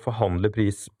prøve å forhandle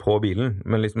pris på bilen,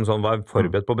 men liksom sånn, vær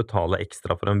forberedt på å betale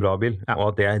ekstra for en bra bil, og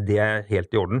at det er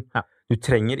helt i orden. Du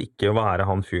trenger ikke å være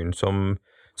han fyren som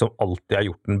alltid har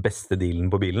gjort den beste dealen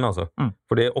på bilen, altså.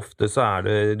 For ofte så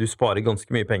du sparer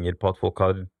ganske mye penger på at folk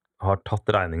har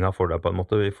tatt regninga for deg på en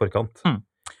måte i forkant.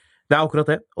 Det er akkurat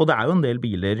det, og det er jo en del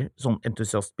biler, sånn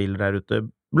entusiastbiler der ute,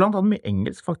 blant annet mye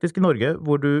engelsk faktisk i Norge,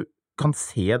 hvor du kan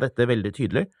se dette veldig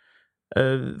tydelig.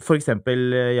 For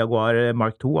eksempel Jaguar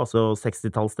Mark II, altså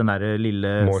 60-talls, den der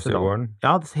lille... Morse-Jaguaren.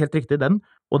 Ja, det er helt riktig den,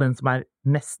 og den som er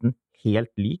nesten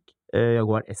helt lik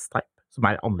Jaguar S-Type, som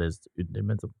er annerledes under,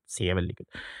 men som ser veldig lik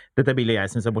ut. Dette er biler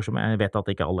jeg synes er morsomme, jeg vet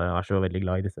at ikke alle er så veldig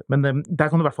glad i disse. Men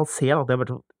der kan du i hvert fall se at det har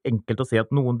vært enkelt å se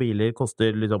at noen biler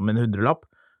koster liksom en 100-lapp,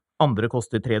 andre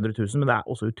koster 300 000, men det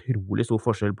er også utrolig stor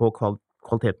forskjell på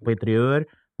kvaliteten på interiør,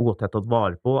 hvor godt det er tatt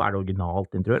vare på, er det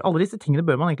originalt interiør. Alle disse tingene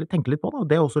bør man egentlig tenke litt på, da.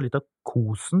 Det er også litt av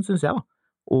kosen, synes jeg, da.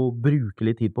 Å bruke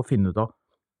litt tid på å finne ut av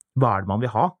hva er det man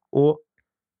vil ha, og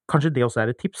kanskje det også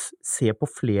er et tips, se på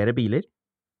flere biler.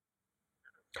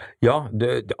 Ja,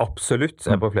 absolutt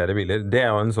se på flere biler. Det er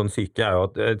jo en sånn syke, er jo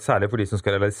at særlig for de som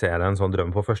skal realisere en sånn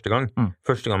drøm for første gang.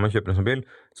 Første gang man kjøper en sånn bil,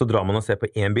 så drar man og ser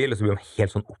på en bil, og så blir man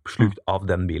helt sånn oppslukt av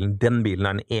den bilen. Den bilen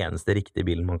er den eneste riktige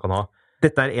bilen man kan ha.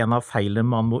 Dette er en av feilene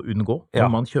man må unngå når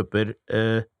man kjøper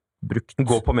brukt.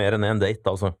 Gå på mer enn en date,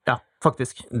 altså. Ja,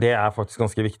 faktisk. Det er faktisk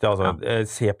ganske viktig, altså.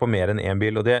 Se på mer enn en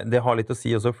bil, og det har litt å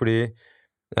si også, fordi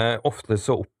ofte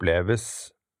så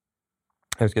oppleves,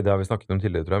 jeg husker det har vi snakket om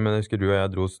tidligere, tror jeg, men jeg husker du og jeg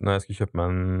dro, når jeg skulle kjøpe meg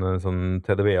en sånn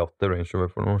TDV8 Range Rover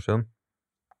for noen år siden,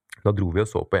 da dro vi og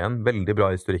så på en, veldig bra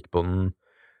historikk på den,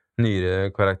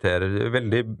 nyere karakterer,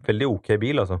 veldig, veldig ok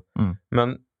bil, altså.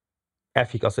 Men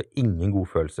jeg fikk altså ingen god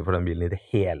følelse for den bilen i det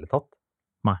hele tatt.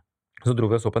 Nei. Så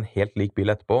dro vi og så på en helt lik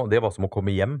bil etterpå, og det var som å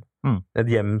komme hjem. Et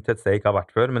hjem til et sted jeg ikke har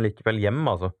vært før, men likevel hjem,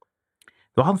 altså.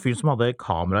 Det var han fyren som hadde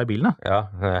kamera i bilen, da. Ja,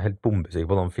 jeg er helt bombesikker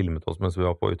på at han filmet oss mens vi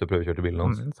var ute og prøvekjørte bilen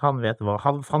hans. Han vet hva,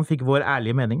 han fikk vår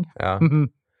ærlige mening. Ja.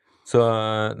 Så,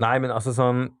 nei, men altså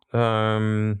sånn,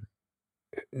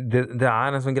 det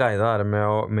er en sånn greie der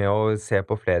med å se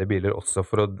på flere biler også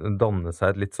for å danne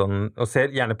seg et litt sånn, og se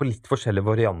gjerne på litt forskjellige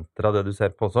varianter av det du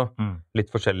ser på også.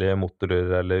 Litt forskjellige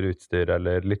motorer eller utstyr,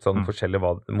 eller litt sånn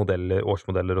forskjellige modeller,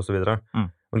 årsmodeller og så videre.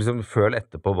 Og liksom føl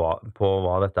etter på hva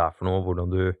dette er for noe, og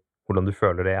hvordan du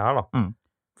føler det er, da.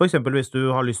 For eksempel hvis du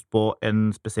har lyst på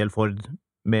en spesiell Ford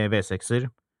med V6-er,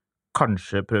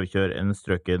 kanskje prøvekjør en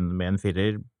strøken med en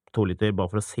 4, 2 liter, bare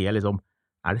for å se liksom,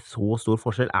 er det så stor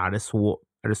forskjell? Er det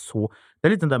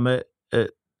litt den der med,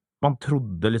 man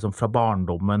trodde liksom fra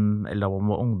barndommen, eller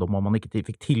ungdommen, man ikke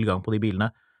fikk tilgang på de bilene.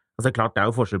 Altså klart, det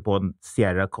er jo forskjell på en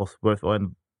Sierra Cosworth og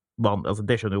en altså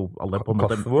det skjønner jo alle på en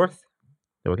måte. Cosworth?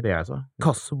 Det var ikke det jeg sa.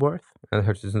 Cosworth? Det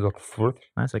hørtes ut som det var Cosworth.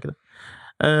 Nei, jeg sa ikke det.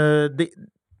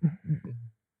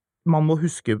 Man må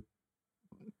huske,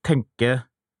 tenke,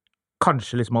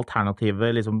 kanskje liksom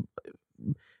alternativet, liksom,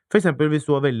 for eksempel hvis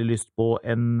du har veldig lyst på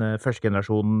en første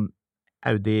generasjon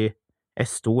Audi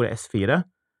S2 eller S4,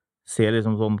 ser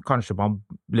liksom sånn, kanskje man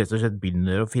leser og slett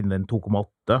begynner å finne en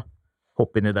 2,8,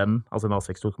 hopp inn i den, altså en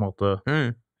A6 2,8,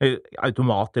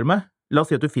 automater med. La oss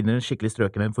si at du finner en skikkelig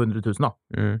strøken en for 100 000 da,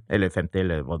 eller 50,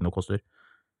 eller hva det nå koster.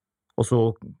 Og så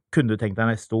kunne du tenkt deg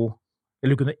en S2,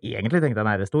 eller du kunne egentlig tenkt deg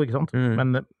en RS2, ikke sant? Men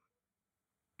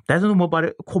det er sånn, du må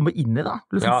bare komme inn i da.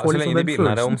 Liksom, ja, så lenge liksom de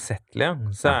bilene er omsettelige,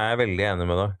 så er jeg veldig enig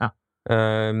med deg. Ja.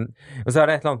 Og så er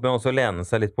det et eller annet med å lene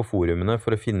seg litt på forumene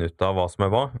for å finne ut av hva som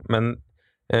er hva, men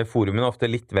forumene er ofte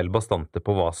litt vel bastante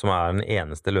på hva som er den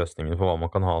eneste løsningen for hva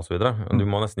man kan ha og så videre. Du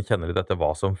må nesten kjenne litt etter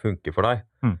hva som funker for deg.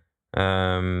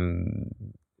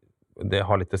 Det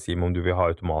har litt å si med om du vil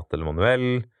ha automat eller manuell.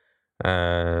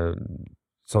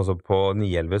 Sånn som på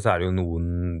 911 så er det jo noen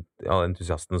av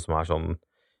entusiastene som er sånn,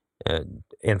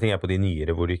 en ting er på de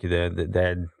nyere hvor det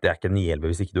er ikke 911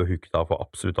 hvis ikke du har hooket av for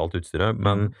absolutt alt utstyret,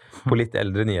 men på litt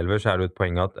eldre 911 så er det jo et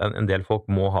poeng at en del folk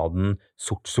må ha den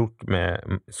sort-sort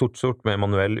med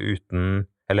manuell uten,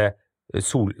 eller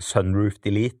sunroof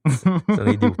delete, som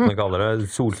idiotene kaller det,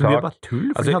 soltak. Så det er bare tull,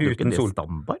 for de hadde jo ikke det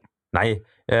standard? Nei, Nei,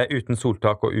 uten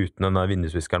soltak og uten denne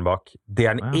vindusviskeren bak. Det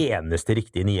den eneste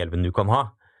riktige 911 du kan ha.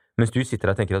 Mens du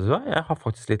sitter der og tenker at jeg har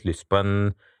faktisk litt lyst på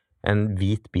en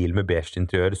hvit bil med beige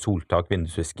interiør, soltak,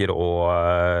 vindusvisker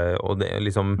og det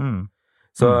liksom...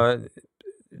 Så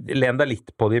len deg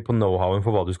litt på know-howen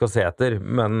for hva du skal se etter,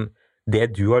 men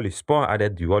det du har lyst på,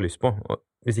 det du har lyst på. Og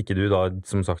hvis ikke du da,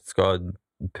 som sagt, skal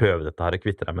prøve dette her og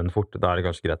kvitte deg med den fort, da det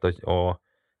kanskje greit å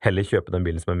heller kjøpe den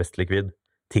bilen som mest likvid,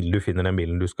 til du finner den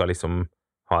bilen du skal liksom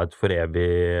ha et for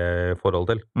evig forhold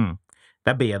til.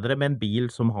 Det bedre med en bil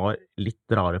som har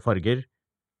litt rare farger,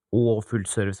 og full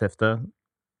servicehefte,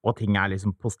 og ting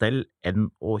liksom på stell, enn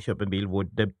å kjøpe en bil hvor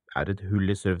det et hull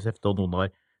i servicehefte, og noen har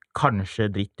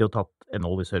kanskje dritt i å tatt en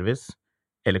oljeservice,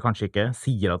 eller kanskje ikke,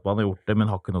 sier at man har gjort det, men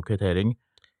har ikke noe kvittering.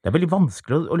 Det veldig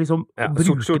vanskelig å liksom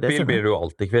bruke sort bil blir du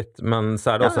alltid kvitt, men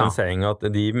så det også en saying at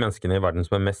de menneskene i verden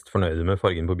som mest fornøyde med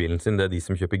fargen på bilen sin, det de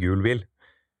som kjøper gul bil.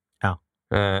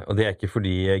 Og det ikke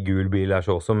fordi gul bil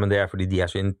så awesome, men det fordi det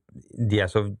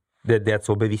et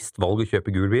så bevisst valg å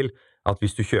kjøpe gul bil, at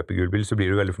hvis du kjøper gul bil, så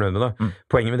blir du veldig fornøyd med det.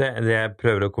 Poenget med det jeg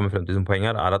prøver å komme frem til som poeng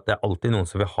her, at det alltid noen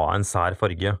som vil ha en sær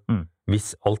farge, hvis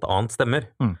alt annet stemmer.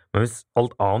 Men hvis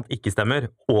alt annet ikke stemmer,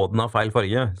 og den har feil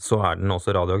farge, så den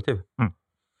også radioaktiv.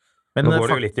 Men nå går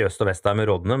det jo litt i øst og vest der med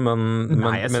rådene,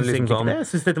 Nei, jeg synes liksom ikke det. Jeg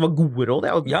synes dette var gode råd.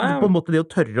 På en måte det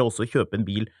å tørre også å kjøpe en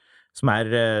bil som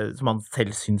man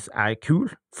selv synes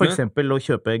kul. For eksempel å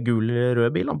kjøpe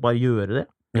gul-rød bil, bare gjøre det.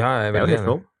 Ja, jeg veldig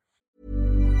enig.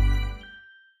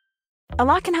 A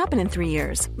lot can happen in 3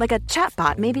 years, like a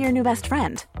chatbot may be your new best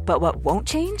friend. But what won't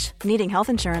change? Needing health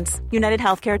insurance. United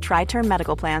Healthcare Tri-Term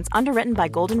Medical Plans, underwritten by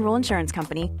Golden Rule Insurance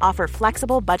Company, offer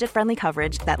flexible, budget-friendly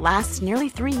coverage that lasts nearly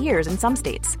 3 years in some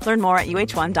states. Learn more at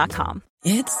uh1.com.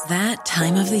 It's that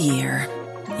time of the year.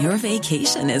 Your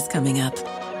vacation is coming up.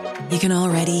 You can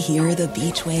already hear the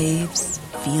beach waves,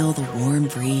 feel the warm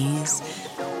breeze,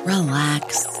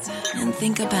 relax, and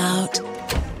think about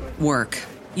work.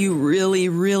 You really,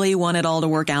 really want it all to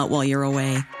work out while you're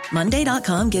away.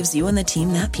 Monday.com gives you and the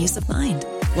team that peace of mind.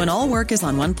 When all work is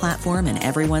on one platform and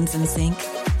everyone's in sync,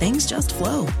 things just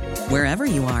flow. Wherever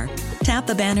you are, tap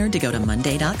the banner to go to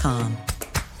Monday.com.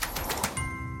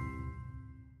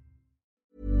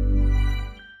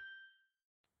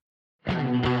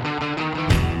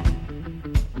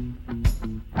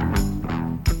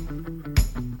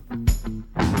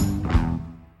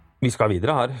 Vi skal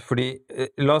videre her, fordi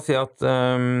la oss si at du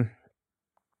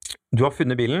har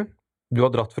funnet bilen, du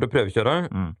har dratt for å prøvekjøre,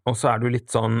 og så du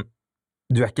litt sånn,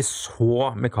 du ikke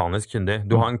så mekanisk kyndig.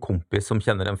 Du har en kompis som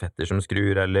kjenner en fetter som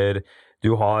skrur, eller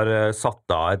du har satt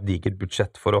av et digert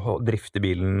budsjett for å drifte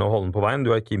bilen og holde den på veien.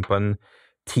 Du har ikke inn på en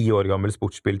 10 år gammel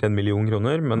sportsbil til 1 million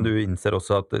kroner, men du innser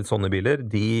også at sånne biler,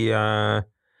 de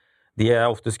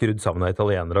ofte skrudd sammen av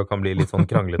italienere og kan bli litt sånn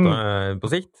kranglete på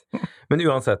sikt. Men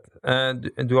uansett,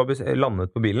 du har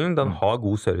landet på bilen, den har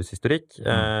god servicehistorikk,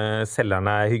 selgeren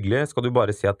hyggelig, skal du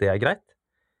bare si at det greit?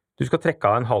 Du skal trekke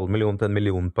av 500,000 til 1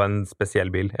 million på en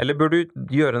spesiell bil, eller bør du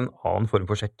gjøre en annen form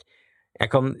for sjekk? Jeg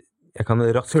kan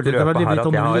raskt røpe her at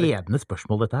jeg har... ledende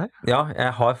spørsmål, dette her. Ja, jeg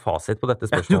har fasit på dette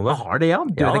spørsmålet. Du har det, ja?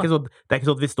 Det ikke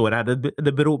sånn at vi står her,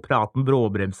 praten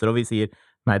bråbremser, og vi sier,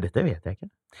 nei, dette vet jeg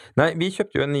ikke. Nei, vi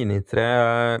kjøpte jo en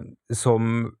 993 som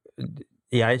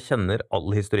jeg kjenner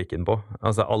all historikken på.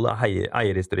 Altså, alle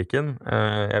eierhistorikken.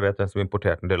 Jeg vet hvem som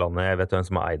importerte den til landet, jeg vet hvem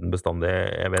som har eid den bestandig.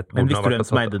 Men visste du hvem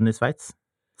som eide den i Sveits?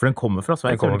 For den kommer fra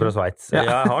Sveits. Den kommer fra Sveits. Ja.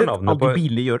 Jeg har navnet på... Alle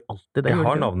biler gjør alltid det. Jeg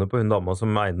har navnet på hun dama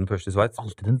som eide den først i Sveits.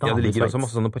 Alltid den dame i Sveits. Det ligger også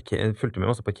masse sånne fulgte med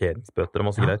masse parkeringsbøter og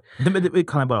masse greier. Men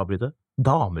kan jeg bare avbryte?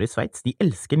 Damer i Sveits, de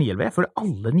elsker 911. Jeg føler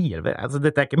alle 911. Altså,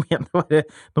 dette ikke ment bare...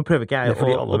 Nå prøver ikke jeg... Det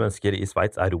fordi alle mennesker i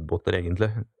Sveits roboter, egentlig.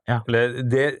 Ja. Eller,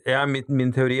 det min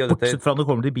teori... Bortsett fra når det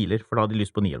kommer til biler, for da har de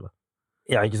lyst på 911.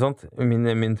 Ja, ikke sant?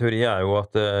 Min teori jo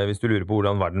at hvis du lurer på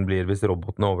hvordan verden blir hvis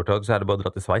robotene overtar, så det bare å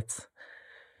dra til Sveits.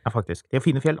 Ja, faktisk. De har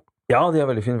fine fjell, da. Ja, de har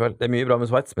veldig fine fjell. Det mye bra med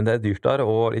Sveits, men det dyrt der,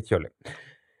 og litt kjølig.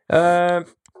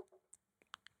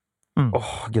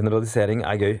 Generalisering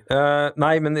gøy.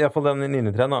 Nei, men i hvert fall den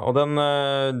 993, da. Og den,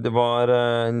 det var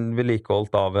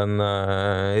vedlikeholdt av en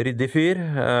ryddig fyr.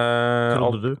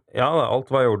 Trodde du? Ja, alt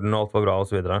var i orden, og alt var bra, og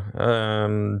så videre.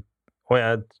 Og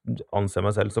jeg anser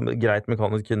meg selv som greit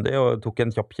mekanisk kyndig, og tok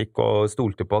en kjapp kikk og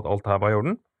stolte på at alt her var i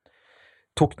orden.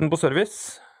 Tok den på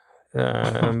service.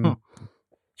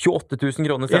 28,000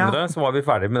 kroner senere, så var vi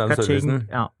ferdig med den servicen.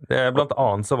 Ja. Blant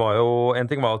annet så var jo, en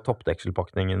ting var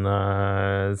toppdekselpakningen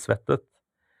svettet.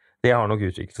 Det har nok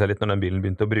utviklet seg litt når den bilen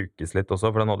begynte å brukes litt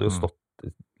også, for den hadde jo stått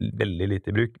veldig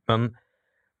lite i bruk. Men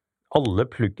alle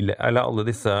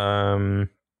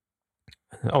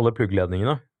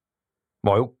pluggledningene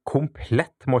var jo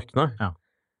komplett morkne. Ja.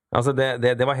 Altså,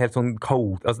 det var helt sånn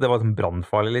kaot, altså, det var sånn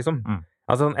brannfarlig, liksom.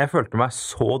 Altså, jeg følte meg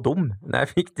så dum når jeg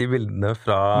fikk de bildene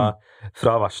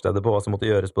fra verkstedet på hva som måtte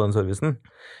gjøres på den servicen.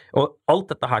 Og alt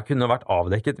dette her kunne vært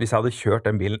avdekket hvis jeg hadde kjørt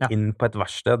den bilen inn på et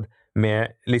verksted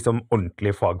med liksom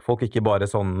ordentlige fagfolk, ikke bare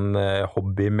sånn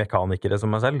hobbymekanikere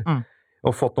som meg selv.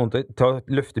 Og fått noen til å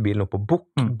løfte bilen opp på bukk,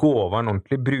 gå over den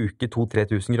ordentlig, bruke 2-3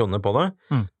 tusen kroner på det.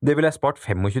 Det ville jeg spart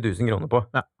 25 000 kroner på.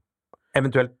 Ja.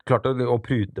 Eventuelt klart å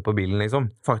prude på bilen, liksom.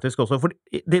 Faktisk også, for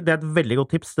det er et veldig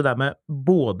godt tips, det der med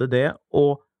både det å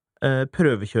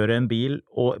prøvekjøre en bil,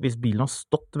 og hvis bilen har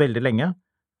stått veldig lenge,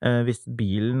 hvis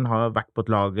bilen har vært på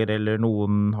et lager, eller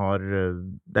noen har,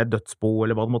 det er dødsbo,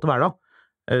 eller hva det måtte være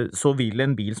da, så vil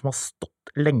en bil som har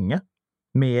stått lenge,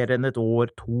 mer enn et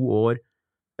år, 2 år,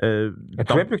 jeg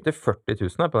tror jeg brukte 40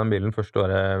 000 på den bilen første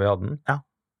året vi hadde den. Ja.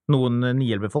 Noen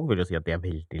 911-folk vil jo si at det er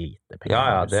veldig lite penger.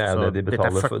 Ja, det er det de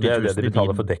betaler for. Det er det de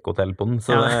betaler for dekkhotell på den,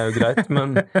 så det er jo greit.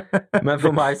 Men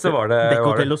for meg så var det...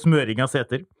 Dekkhotell og smøring av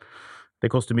seter.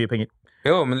 Det koster mye penger.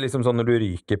 Jo, men liksom sånn når du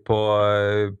ryker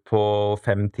på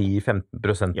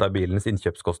 5-10-15% av bilens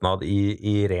innkjøpskostnad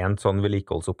i rent sånn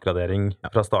vedlikeholdsoppgradering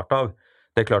fra start av,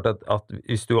 det er klart at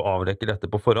hvis du avdekker dette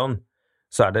på forhånd,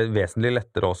 så er det vesentlig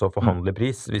lettere også å forhandle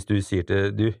pris. Hvis du sier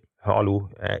til du, hallo,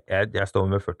 jeg står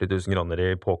med 40 000 kroner i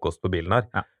påkost på bilen her.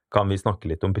 Ja. Kan vi snakke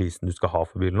litt om prisen du skal ha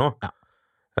for bilen nå? Ja.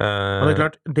 Og det er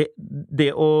klart, det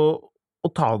å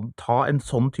ta en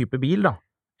sånn type bil da,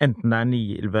 enten det er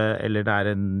 911 eller det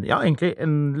er egentlig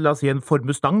la oss si en Ford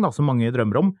Mustang da, som mange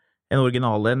drømmer om, en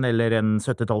original eller en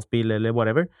 70-tallsbil eller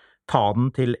whatever, ta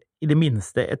den til i det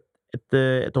minste et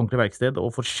ordentlig verksted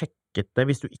og få sjekket det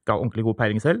hvis du ikke har ordentlig god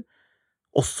peiling selv.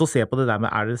 Også se på det der med,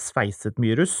 er det sveiset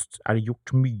mye rust? Er det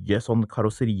gjort mye sånn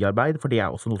karosseriarbeid? For det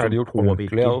er også noe som påvirker. Er det gjort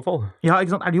ordentlig i alle fall? Ja,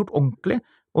 ikke sant? Er det gjort ordentlig?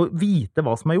 Og vite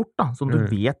hva som er gjort da, sånn at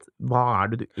du vet hva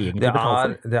er det du egentlig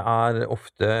betaler for. Det er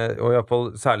ofte, og i hvert fall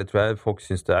særlig tror jeg folk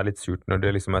synes det er litt surt når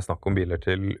det liksom er snakk om biler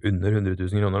til under 100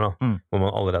 000 kroner da, hvor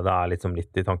man allerede er liksom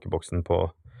litt i tankeboksen på,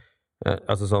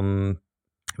 altså sånn...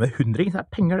 Men 100, så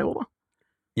er penger det også da.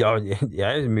 Ja,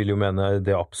 jeg vil jo mene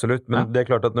det absolutt, men det er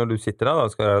klart at når du sitter der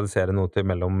da, skal realisere noe til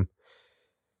mellom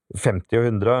 50 og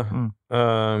 100,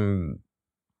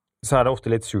 så er det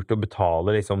ofte litt surt å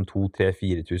betale liksom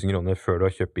 2-3-4 000 kroner før du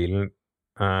har kjøpt bilen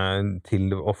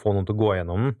til å få noen til å gå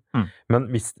gjennom den.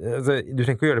 Men hvis, altså, du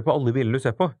trenger ikke å gjøre det på alle biler du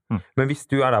ser på, men hvis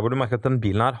du er der hvor du merker at den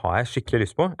bilen her har jeg skikkelig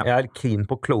lyst på, jeg er keen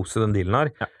på å close den bilen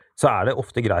her, så er det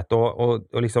ofte greit å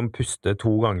liksom puste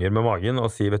 2 ganger med magen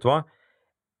og si, vet du hva,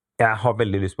 jeg har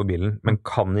veldig lyst på bilen, men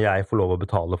kan jeg få lov å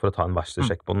betale for å ta en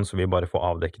verkstedsjekk på den, så vi bare får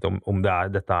avdekket om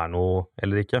dette er noe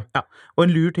eller ikke? Ja, og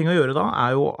en lur ting å gjøre da,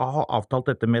 er jo å ha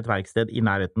avtalt dette med et verksted i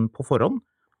nærheten på forhånd.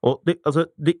 Og det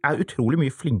er utrolig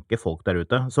mye flinke folk der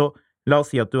ute, så la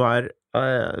oss si at du er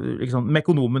liksom,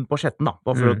 mekonomen på Skjetten da,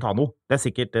 bare for å ta noe. Det er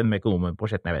sikkert en mekonomen på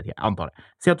Skjetten, jeg vet ikke, jeg antar det.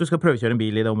 Si at du skal prøvekjøre en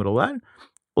bil i det området der,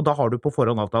 og da har du på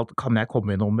forhånd avtalt, kan jeg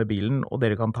komme innom med bilen, og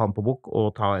dere kan ta den på bok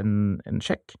og ta en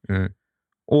sjekk.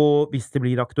 Og hvis det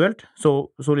blir aktuelt, så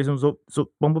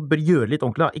man bør gjøre litt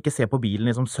ordentlig da, ikke se på bilen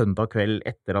liksom søndag kveld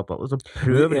etter at, så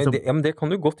prøv liksom. Men det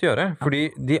kan du godt gjøre, fordi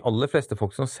de aller fleste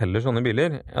folk som selger sånne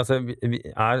biler, altså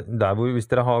er der hvor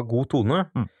hvis dere har god tone,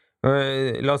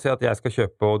 la oss si at jeg skal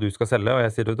kjøpe og du skal selge, og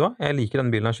jeg sier du hva, jeg liker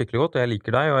den bilen her skikkelig godt, og jeg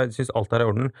liker deg, og jeg synes alt er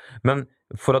i orden, men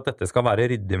for at dette skal være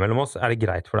ryddig mellom oss, er det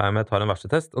greit for deg om jeg tar en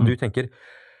verkstedtest, og du tenker,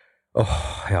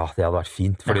 ja, det hadde vært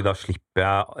fint, fordi da slipper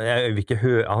jeg vil ikke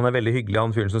høre, han er veldig hyggelig,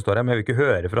 han fyren som står her, men jeg vil ikke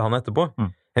høre fra han etterpå.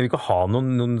 Jeg vil ikke ha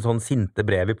noen sånn sinte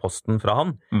brev i posten fra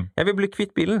han. Jeg vil bli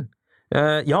kvitt bilen.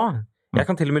 Ja, jeg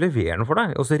kan til og med levere noe for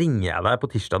deg, og så ringer jeg deg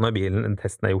på tirsdag når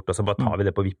testen er gjort, og så bare tar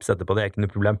vi det på Vips etterpå, det er ikke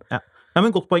noe problem. Ja,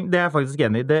 men godt poeng, det er jeg faktisk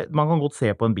enig i. Man kan godt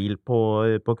se på en bil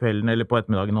på kvelden eller på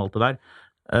ettermiddagen og alt det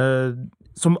der.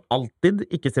 Som alltid,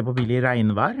 ikke se på bil i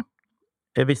regnvær.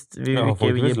 Hvis vi ikke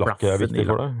gir blaffen i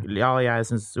lakk. Ja, jeg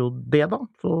synes jo det da.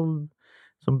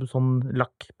 Som sånn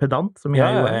lakkpedant, som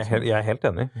jeg jo er. Jeg er helt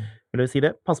enig. Vil jeg si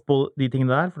det? Pass på de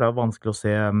tingene der, for det er vanskelig å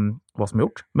se hva som er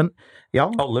gjort. Men ja.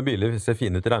 Alle biler ser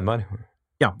fine ut i regnvær.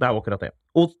 Ja, det er jo akkurat det.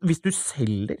 Og hvis du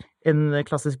selger en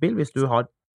klassisk bil, hvis du har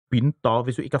begynt da,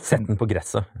 hvis du ikke har Sett den på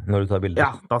gresset når du tar bilder.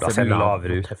 Ja, da ser den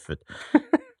lavere ut. Tøff ut.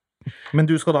 Men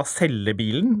du skal da selge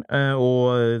bilen,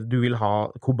 og du vil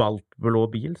ha kobaltblå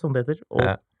bil, som det heter,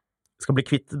 og skal bli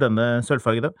kvitt denne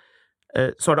sølvfargede,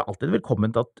 så er det alltid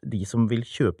velkomment at de som vil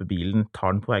kjøpe bilen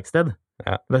tar den på verksted.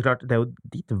 Det er klart, det er jo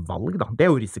ditt valg da. Det er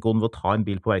jo risikoen ved å ta en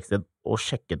bil på verksted og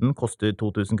sjekke den, koster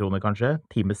 2000 kroner kanskje,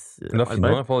 times arbeid. Da finner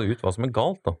man i hvert fall ut hva som er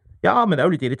galt da. Ja, men det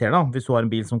er jo litt irriterende da, hvis du har en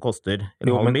bil som koster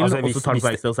en halv mil, og så tar den på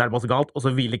verksted, og så er det masse galt, og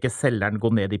så vil ikke selgeren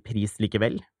gå ned i pris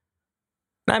likevel.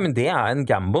 Nei, men det en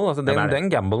gamble, altså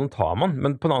den gamblen tar man,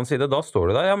 men på den annen side, da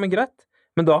står du der, ja, men greit,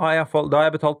 men da har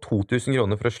jeg betalt 2000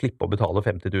 kroner for å slippe å betale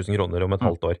 50 000 kroner om et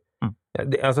halvt år. Ja,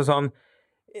 altså sånn,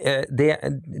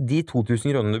 de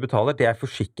 2000 kronene du betaler, det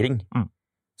forsikring.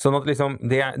 Sånn at liksom,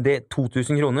 det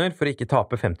 2000 kroner for å ikke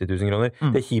tape 50 000 kroner.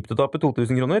 Det kjipt å tape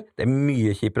 2000 kroner, det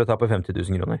mye kjipere å tape 50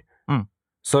 000 kroner.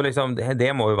 Så liksom,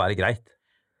 det må jo være greit.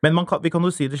 Men vi kan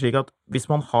jo si det slik at hvis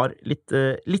man har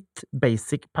litt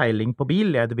basic peiling på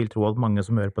bil, jeg vil tro at mange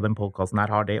som hører på den podcasten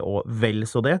her har det, og vel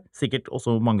så det, sikkert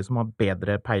også mange som har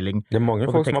bedre peiling det mange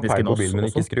på folk som har peil på bil, men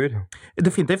ikke skrur.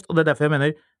 Definitivt, og det derfor jeg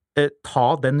mener,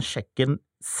 ta den sjekken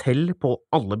selv på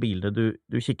alle bilene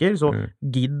du kikker, så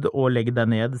gidd å legge deg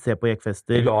ned, se på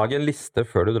jekkfester. Lag en liste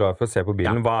før du drar for å se på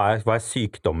bilen. Hva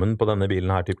sykdommen på denne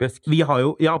bilen her typisk? Vi har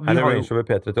jo... Range Rover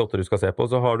P38 du skal se på,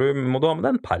 så må du ha med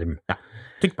deg en perm. Ja,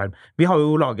 tykk perm. Vi har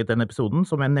jo laget den episoden,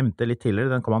 som jeg nevnte litt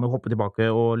tidligere, den kan man jo hoppe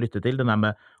tilbake og lytte til, den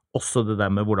med også det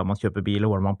der med hvordan man kjøper bil,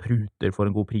 og hvordan man pruter for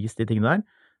en god pris, de tingene der.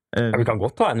 Vi kan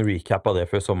godt ta en recap av det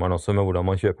før sommeren også, med hvordan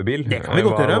man kjøper bil. Det kan vi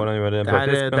godt gjøre.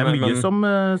 Det er mye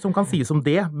som kan sies om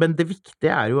det, men det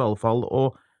viktige jo I alle fall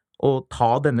å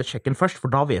ta denne sjekken først, for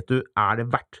da vet du, det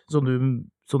verdt, som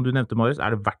du nevnte, Marius,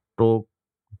 det verdt å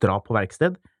dra på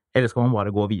verksted, eller skal man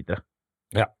bare gå videre?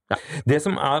 Ja. Det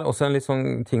som også en litt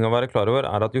sånn ting å være klar over,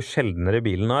 at jo sjeldnere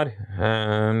bilen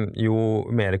jo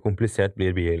mer komplisert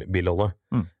blir bilholdet.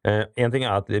 En ting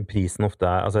at prisen ofte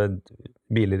altså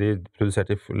biler produsert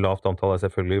I lavt antall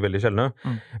selvfølgelig veldig sjeldne,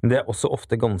 men det også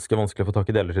ofte ganske vanskelig å få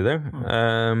tak I deler til det.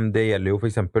 Det gjelder jo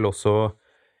for eksempel også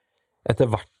etter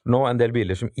hvert nå en del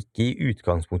biler som ikke I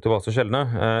utgangspunktet var så sjeldne,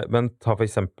 men ta for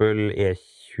eksempel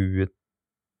E20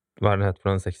 hva den heter for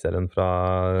den 6-serien fra...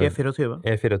 E24.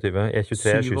 E23,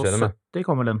 7-serien. 77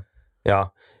 kommer den. Ja.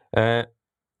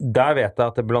 Der vet jeg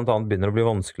at det blant annet begynner å bli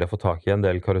vanskelig å få tak I en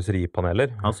del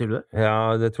karosseripaneler. Ja, sier du det? Ja,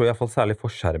 det tror jeg I hvert fall særlig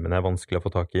forskjermene vanskelig å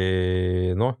få tak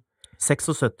I nå.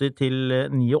 76 til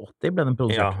 89 ble den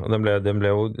produsert. Ja, og den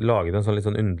ble jo laget en sånn litt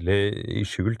sånn underlig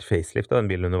skjult facelift av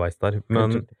den bilen underveis der.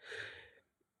 Men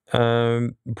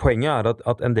poenget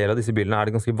at en del av disse bilene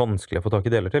det ganske vanskelig å få tak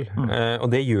I deler til. Og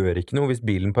det gjør ikke noe hvis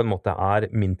bilen på en måte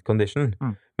mint condition.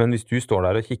 Men hvis du står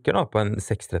der og kikker da, på en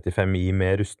 635i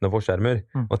med rustne forskjermer,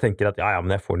 og tenker at ja,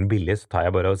 men jeg får den billig, så tar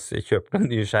jeg bare og kjøper den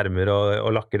nye skjermer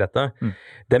og lakker dette.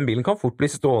 Den bilen kan fort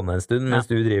bli stående en stund mens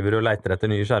du driver og leiter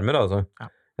etter nye skjermer. Altså.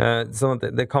 Sånn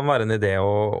at det kan være en idé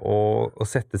å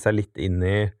sette seg litt inn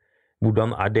I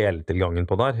hvordan deltilgangen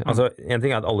på der? Altså, en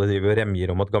ting at alle driver og remgir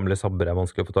om at gamle Saab'er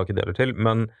vanskelig å få tak I deler til,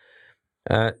 men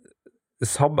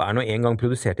Saab nå en gang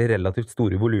produsert I relativt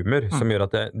store volumer, som gjør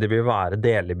at det vil være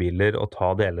delebiler å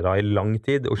ta deler av I lang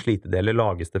tid, og slitedeler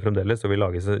lages det fremdeles, og vil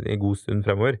lages I god stund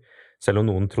fremover, selv om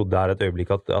noen trodde et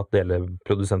øyeblikk at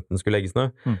deleprodusenten skulle legges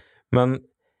ned. Men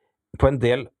på en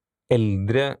del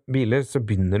eldre biler så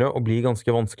begynner det å bli ganske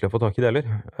vanskelig å få tak I deler,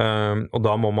 og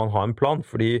da må man ha en plan,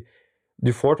 fordi du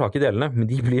får tak I delene, men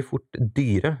de blir fort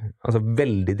dyre, altså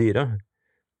veldig dyre.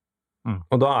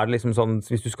 Og da det liksom sånn,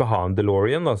 hvis du skal ha en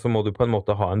DeLorean da, så må du på en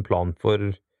måte ha en plan for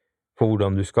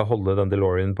hvordan du skal holde den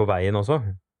DeLorean på veien også,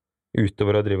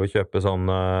 utover å drive og kjøpe sånn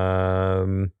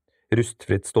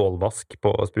rustfritt stålvask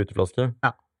på spruteflaske.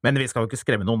 Ja. Men vi skal jo ikke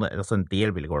skremme noen, altså en del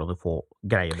biler går det å få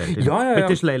greie del til.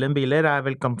 British Leyland biler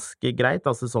vel ganske greit,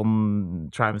 altså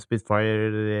sånn Triumph Spitfire,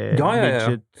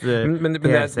 Midget, men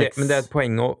det et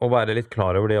poeng å være litt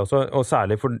klar over det også, og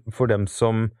særlig for dem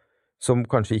som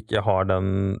kanskje ikke har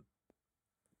den,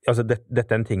 altså dette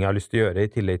en ting jeg har lyst til å gjøre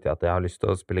I tillegg til at jeg har lyst til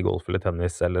å spille golf eller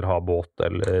tennis, eller ha båt,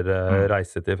 eller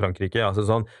reise til Frankrike, altså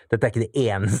sånn, dette ikke det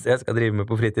eneste jeg skal drive med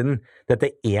på fritiden,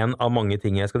 dette en av mange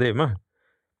ting jeg skal drive med.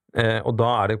 Og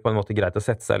da det på en måte greit å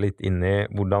sette seg litt inn I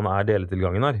hvordan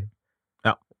deletilgangen her.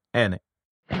 Ja, enig.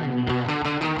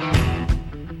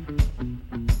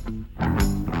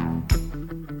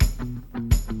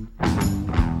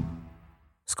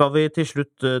 Skal vi til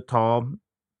slutt ta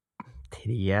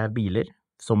 3 biler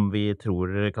som vi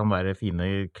tror kan være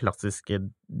fine, klassiske,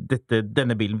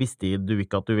 denne bilen visste du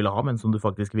ikke at du ville ha, men som du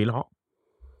faktisk vil ha?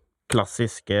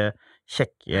 Klassiske,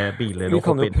 kjekke biler Vi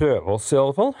kan jo prøve oss I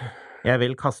alle fall. Jeg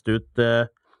vil kaste ut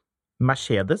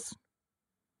Mercedes,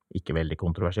 ikke veldig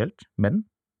kontroversielt, men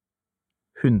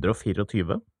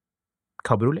 124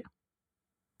 Cabriolet.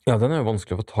 Ja, den jo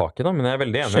vanskelig å få tak I da, men jeg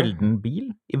veldig enig. Sjelden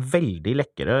bil, veldig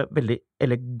lekre, veldig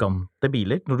elegante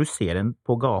biler. Når du ser en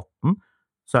på gaten,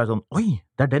 så det sånn, oi,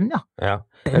 det den, ja. Ja,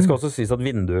 jeg skal også sies at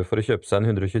vinduet for å kjøpe seg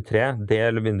en 123, det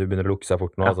vinduet begynner å lukke seg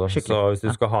fort nå, altså. Så hvis du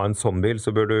skal ha en sånn bil,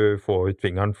 så bør du få ut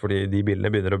fingeren, fordi de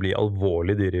bilene begynner å bli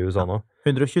alvorlig dyre I USA nå.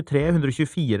 123,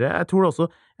 124, jeg tror også,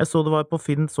 jeg så det var på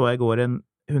Finn, så jeg går en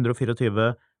 124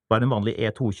 bare en vanlig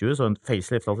E220, så en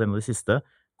facelift, altså en av de siste,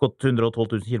 gått 112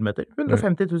 000 kilometer,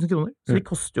 150 000 kroner. Så de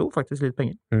koster jo faktisk litt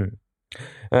penger.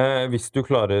 Hvis du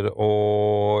klarer å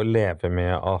leve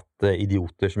med at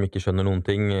idioter som ikke skjønner noen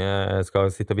ting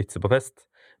skal sitte og vitse på fest,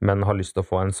 men har lyst til å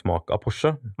få en smak av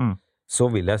Porsche, så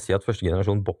vil jeg si at første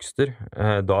generasjon Boxster,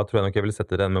 da tror jeg nok jeg vil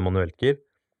sette den med manuelt gir,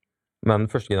 men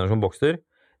første generasjon Boxster,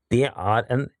 det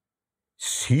en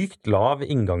sykt lav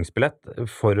inngangsbillett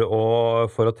for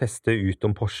å teste ut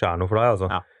om Porsche noe for deg, altså.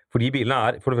 Ja. For de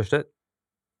bilene for det første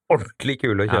ordentlig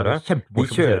kule å kjøre. De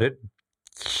kjører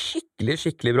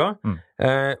skikkelig bra,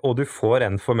 og du får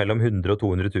en for mellom 100 og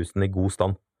 200 000 i god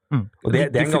stand. Og det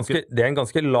en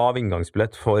ganske lav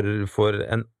inngangsbillett for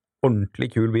en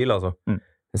ordentlig kul bil, altså.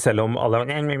 Selv om alle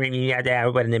det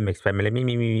jo bare en MX-5 eller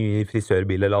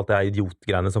frisørbil eller alt det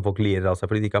idiotgreiene som folk lirer av seg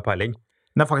fordi de ikke har peiling.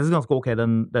 Den faktisk ganske ok,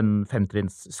 den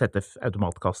 5-trinns ZF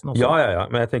automatkassen også. Ja,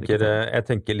 men jeg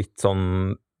tenker litt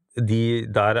sånn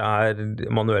der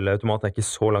manuelle automat ikke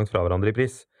så langt fra hverandre i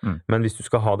pris. Men hvis du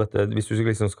skal ha dette, hvis du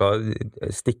liksom skal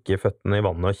stikke føttene i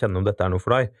vannet og kjenne om dette noe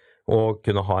for deg, og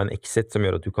kunne ha en exit som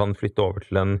gjør at du kan flytte over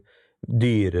til en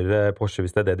dyrere Porsche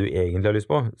hvis det det du egentlig har lyst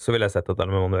på, så vil jeg sette at det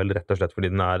med manuell rett og slett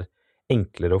fordi den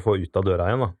enklere å få ut av døra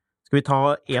igjen da. Skal vi ta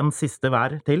en siste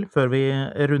hver til før vi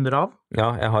runder av?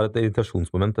 Ja, jeg har et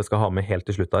irritasjonsmoment jeg skal ha med helt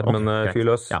til slutt her, okay, men fyr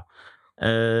løs. Ja.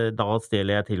 Da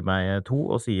stjeler jeg til meg to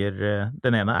og sier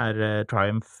den ene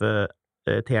Triumph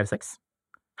TR6.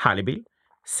 Herlig bil.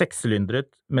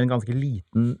 6-sylindret, men ganske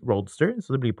liten Roadster,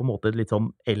 så det blir på en måte et litt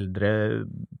sånn eldre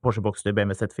Porsche Boxster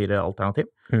BMW Z4-alternativ.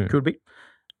 Kul bil.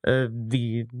 Vi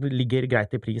ligger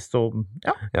greit i pris, så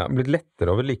ja. Blitt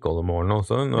lettere å vedlikeholde med årene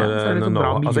også.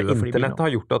 Internett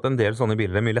har gjort at en del sånne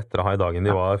biler mye lettere å ha i dag enn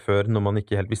de var før, når man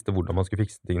ikke helt visste hvordan man skulle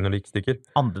fikse ting når det gikk stykker.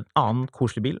 Annen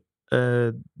koselig bil,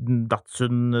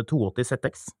 Datsun 280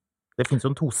 ZX. Det finnes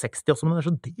jo en 260 også, men den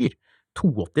så dyr.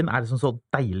 280 liksom så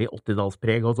deilig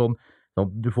 80-tallspreg og sånn.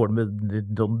 Du får den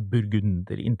med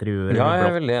burgunder-interiør. Ja,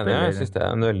 jeg veldig enig. Jeg synes det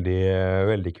en veldig,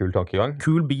 veldig kul tankegang.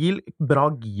 Kul bil, bra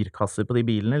girkasser på de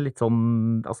bilene. Litt sånn,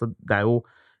 altså, det jo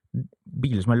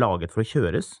biler som laget for å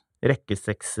kjøres.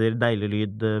 Rekkesekser, deilig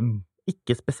lyd,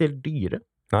 ikke spesielt dyre.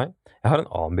 Nei, jeg har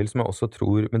en annen bil som jeg også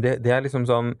tror, men det liksom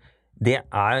sånn, det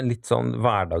litt sånn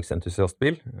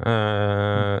hverdagsentusiastbil,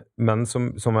 men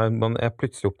som jeg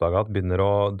plutselig oppdaget at begynner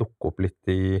å dukke opp litt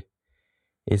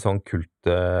i sånn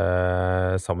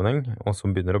kult-sammenheng, og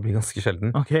som begynner å bli ganske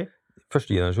sjelden. Okay.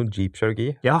 Første generasjon Jeep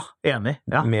Cherokee. Ja, enig.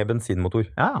 Ja. Med bensinmotor.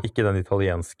 Ja. Ikke den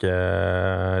italienske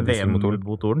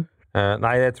VM-motoren.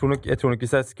 Nei, jeg tror nok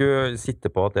hvis jeg skulle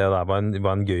sitte på at det der var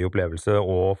en gøy opplevelse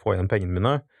å få igjen pengene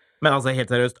mine. Men altså, helt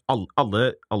seriøst,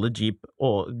 alle Jeep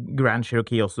og Grand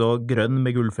Cherokee også, grønn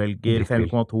med gullfelger,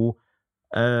 5,2.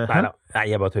 Nei,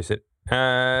 jeg bare tøyser.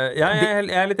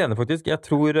 Jeg litt enig faktisk. Jeg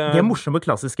tror de morsomme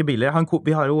klassiske biler.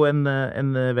 Vi har jo en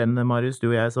venn, Marius, du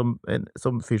og jeg,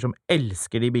 som fyr som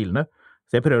elsker de bilene.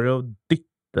 Så jeg prøver å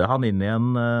dytte han inn igjen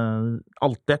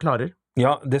alt jeg klarer.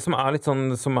 Ja, det som litt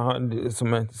sånn som jeg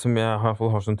i hvert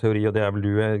fall har som teori, og det vel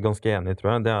du ganske enig i,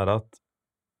 tror jeg, det at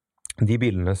de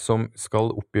bilene som skal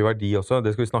opp i verdi også,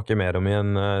 det skal vi snakke mer om i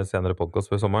en senere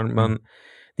podcast før sommeren, men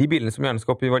de bilene som gjerne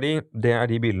skal opp i verdi, det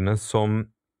de bilene som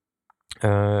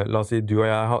la oss si du og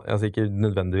jeg, altså ikke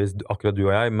nødvendigvis akkurat du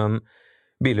og jeg, men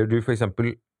biler du for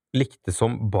eksempel likte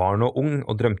som barn og ung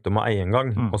og drømte om å eie en gang,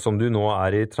 og som du nå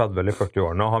i 30 eller 40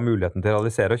 årene og har muligheten til å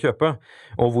realisere og kjøpe,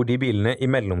 og hvor de bilene i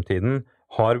mellomtiden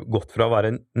har gått fra å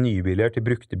være nye biler til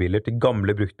brukte biler til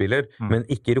gamle bruktbiler, men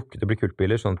ikke rukket å bli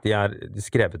kultbiler, sånn at de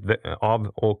skrevet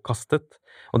av og kastet,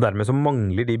 og dermed så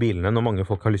mangler de bilene når mange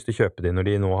folk har lyst til å kjøpe de når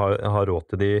de nå har råd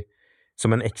til de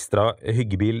som en ekstra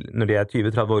hyggebil når de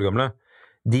 20-30 år gamle.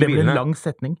 Det blir en lang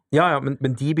setning. Ja, men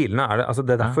de bilene det, altså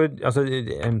det derfor, altså,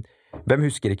 hvem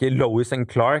husker ikke Lois and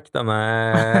Clark, denne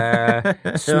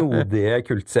snodige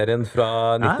kultserien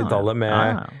fra 90-tallet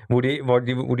med, hvor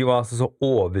de var altså så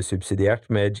oversubsidiert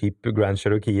med Jeep Grand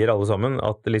Cherokee'er alle sammen,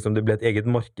 at liksom det ble et eget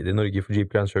marked i Norge for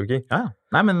Jeep Grand Cherokee. Ja,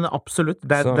 nei, men absolutt.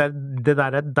 Det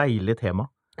der et deilig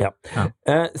tema. Ja.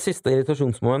 Siste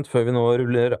irritasjonsmoment før vi nå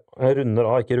ruller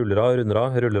av, gjør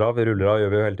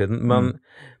vi jo hele tiden, men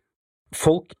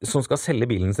folk som skal selge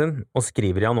bilen sin og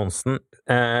skriver i annonsen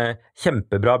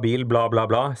kjempebra bil, bla bla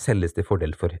bla, selges til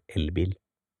fordel for elbil.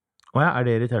 Åja,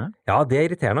 det irriterende? Ja, det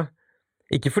irriterende.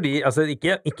 Ikke fordi, altså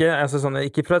ikke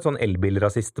fra et sånn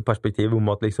elbilrasist-perspektiv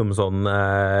om at liksom sånn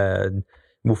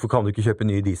hvorfor kan du ikke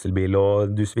kjøpe ny dieselbil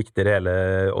og du svikter hele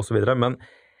og så videre, men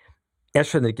jeg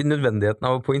skjønner ikke nødvendigheten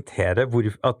av å poengtere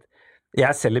at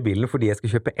jeg selger bilen fordi jeg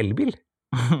skal kjøpe elbil.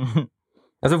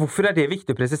 Altså, hvorfor det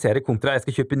viktig å presisere kontra jeg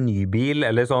skal kjøpe ny bil,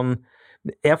 eller sånn.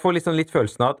 Jeg får liksom litt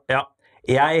følelsen av at, ja,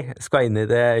 Jeg skal inn i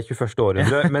det 21.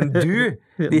 århundre, men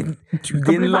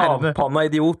din lavpanna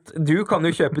idiot, du kan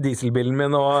jo kjøpe dieselbilen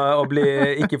min og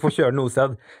ikke få kjøre noe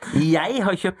sted. Jeg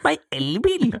har kjøpt meg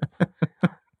elbil!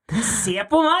 Se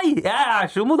på meg! Jeg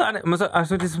så moderne. Men så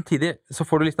samtidig så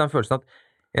får du litt den følelsen at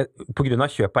på grunn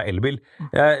av kjøp av elbil,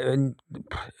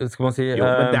 skal man si... Jo,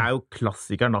 men det jo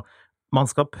klassikeren da. Man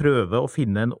skal prøve å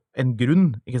finne en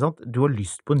grunn, ikke sant? Du har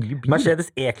lyst på en ny bil. Mercedes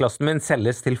E-klassen min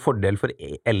selges til fordel for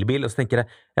elbil, og så tenker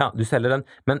jeg, ja, du selger den,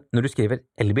 men når du skriver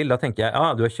elbil, da tenker jeg,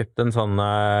 ja, du har kjøpt en sånn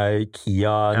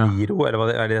Kia Niro, eller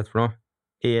hva det det for noe?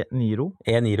 E-Niro?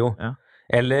 E-Niro. Ja.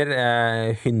 Eller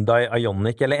Hyundai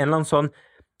Ioniq, eller en eller annen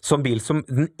sånn bil som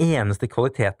den eneste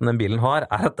kvaliteten den bilen har,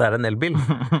 at det en elbil.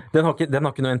 Den har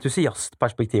ikke noe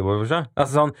entusiastperspektiv over seg.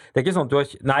 Altså sånn, det ikke sånn at du har...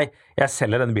 Nei, jeg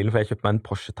selger denne bilen for jeg kjøpte meg en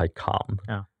Porsche Taycan.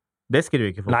 Ja, det skriver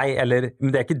ikke folk. Nei,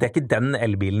 men det er ikke den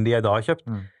elbilen de da har kjøpt.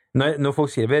 Når folk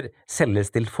skriver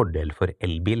selges til fordel for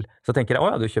elbil, så tenker jeg,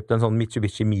 ja, du har kjøpt en sånn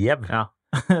Mitsubishi Miev. Ja,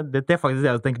 det faktisk det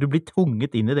jeg tenker. Du blir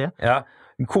tvunget inn i det. Ja,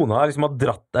 kona liksom har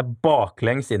dratt deg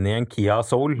baklengs inn i en Kia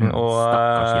Soul, og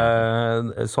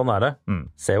sånn det.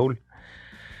 Seoul.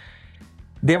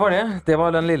 Det var det. Det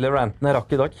var den lille ranten jeg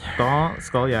rakk i dag. Da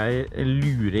skal jeg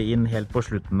lure inn helt på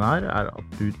slutten her, at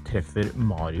du treffer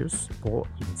Marius på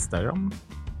Instagram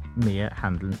med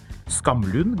handelen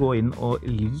Skamlund. Gå inn og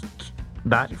lik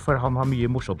der, for han har mye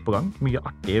morsomt på gang. Mye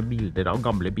artige bilder av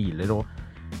gamle biler, og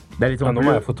det litt sånn... Nå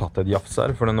må jeg få tatt et jafs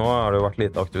her, for nå har det jo vært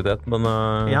litt aktivitet, men...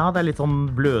 Ja, det litt sånn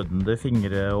blødende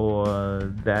fingre, og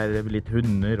det litt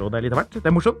hunder, og det litt av hvert.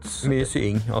 Det morsomt. Mye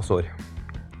sying av sår.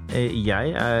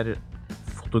 Jeg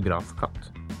fotografkatt.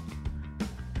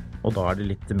 Og da det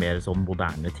litt mer sånn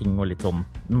moderne ting, og litt sånn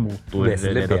motorredaksjon.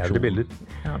 Vesentlig bedre bilder.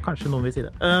 Ja, kanskje noen vil si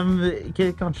det. Ikke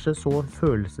kanskje så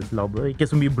følelsesladde, ikke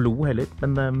så mye blod heller,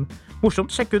 men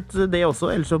morsomt. Sjekk ut det også,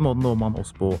 ellers så må nå man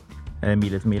oss på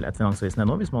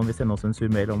mil@finansavisen.no hvis man vil sende oss en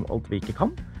sur-mail om alt vi ikke kan.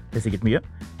 Det sikkert mye.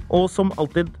 Og som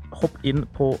alltid, hopp inn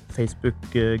på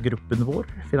Facebook-gruppen vår,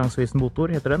 Finansavisen Motor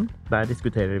heter den. Der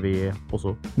diskuterer vi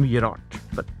også mye rart.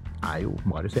 Det jo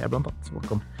Marius og jeg blant annet, så man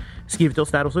kan skrive til oss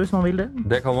der også hvis man vil det.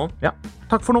 Det kan man. Ja,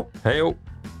 takk for nå. Hei jo.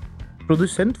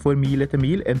 Produsent for Mil etter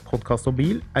mil, en podcast om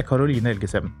bil, Karoline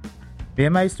Helgesem. Ved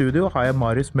meg i studio har jeg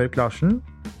Marius Mørk Larsen,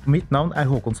 og mitt navn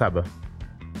Håkon Sæbø.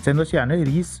 Send oss gjerne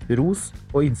ris, ros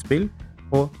og innspill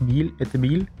på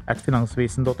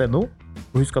milettermil@finansavisen.no.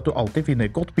 Og husk at du alltid finner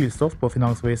godt bilstoff på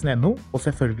finansavisen.no, og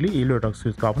selvfølgelig i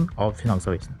lørdagsutgaven av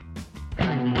Finansavisen.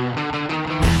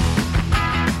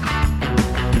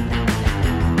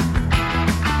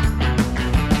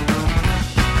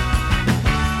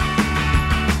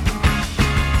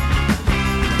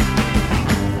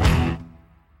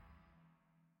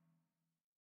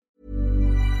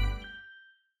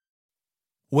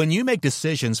 When you make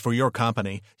decisions for your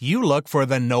company, you look for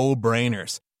the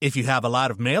no-brainers. If you have a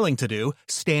lot of mailing to do,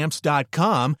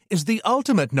 Stamps.com is the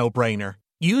ultimate no-brainer.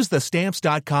 Use the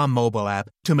Stamps.com mobile app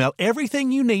to mail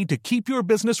everything you need to keep your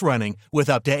business running with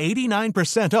up to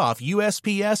 89% off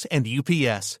USPS and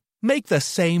UPS. Make the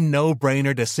same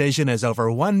no-brainer decision as over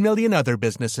 1 million other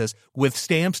businesses with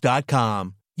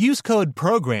Stamps.com. Use code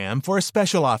PROGRAM for a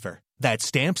special offer. That's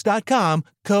Stamps.com,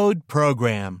 code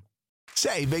PROGRAM.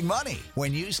 Save big money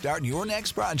when you start your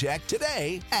next project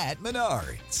today at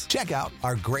Menards. Check out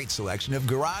our great selection of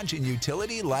garage and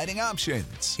utility lighting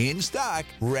options. In stock,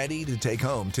 ready to take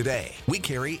home today. We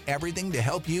carry everything to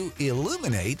help you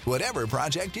illuminate whatever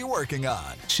project you're working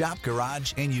on. Shop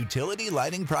garage and utility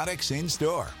lighting products in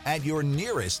store at your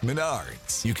nearest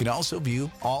Menards. You can also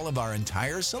view all of our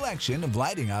entire selection of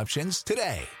lighting options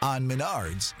today on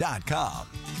Menards.com.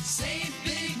 Save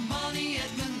big money at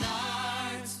Menards.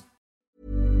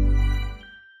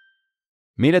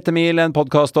 Mil etter mil, en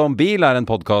podcast om bil, en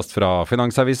podcast fra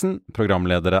Finansavisen.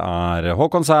 Programledere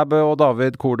Håkon Sæbø og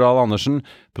David Kordal Andersen.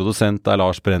 Produsent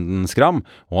Lars Brenden Skram.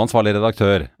 Og ansvarlig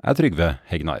redaktør Trygve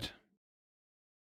Hegnar.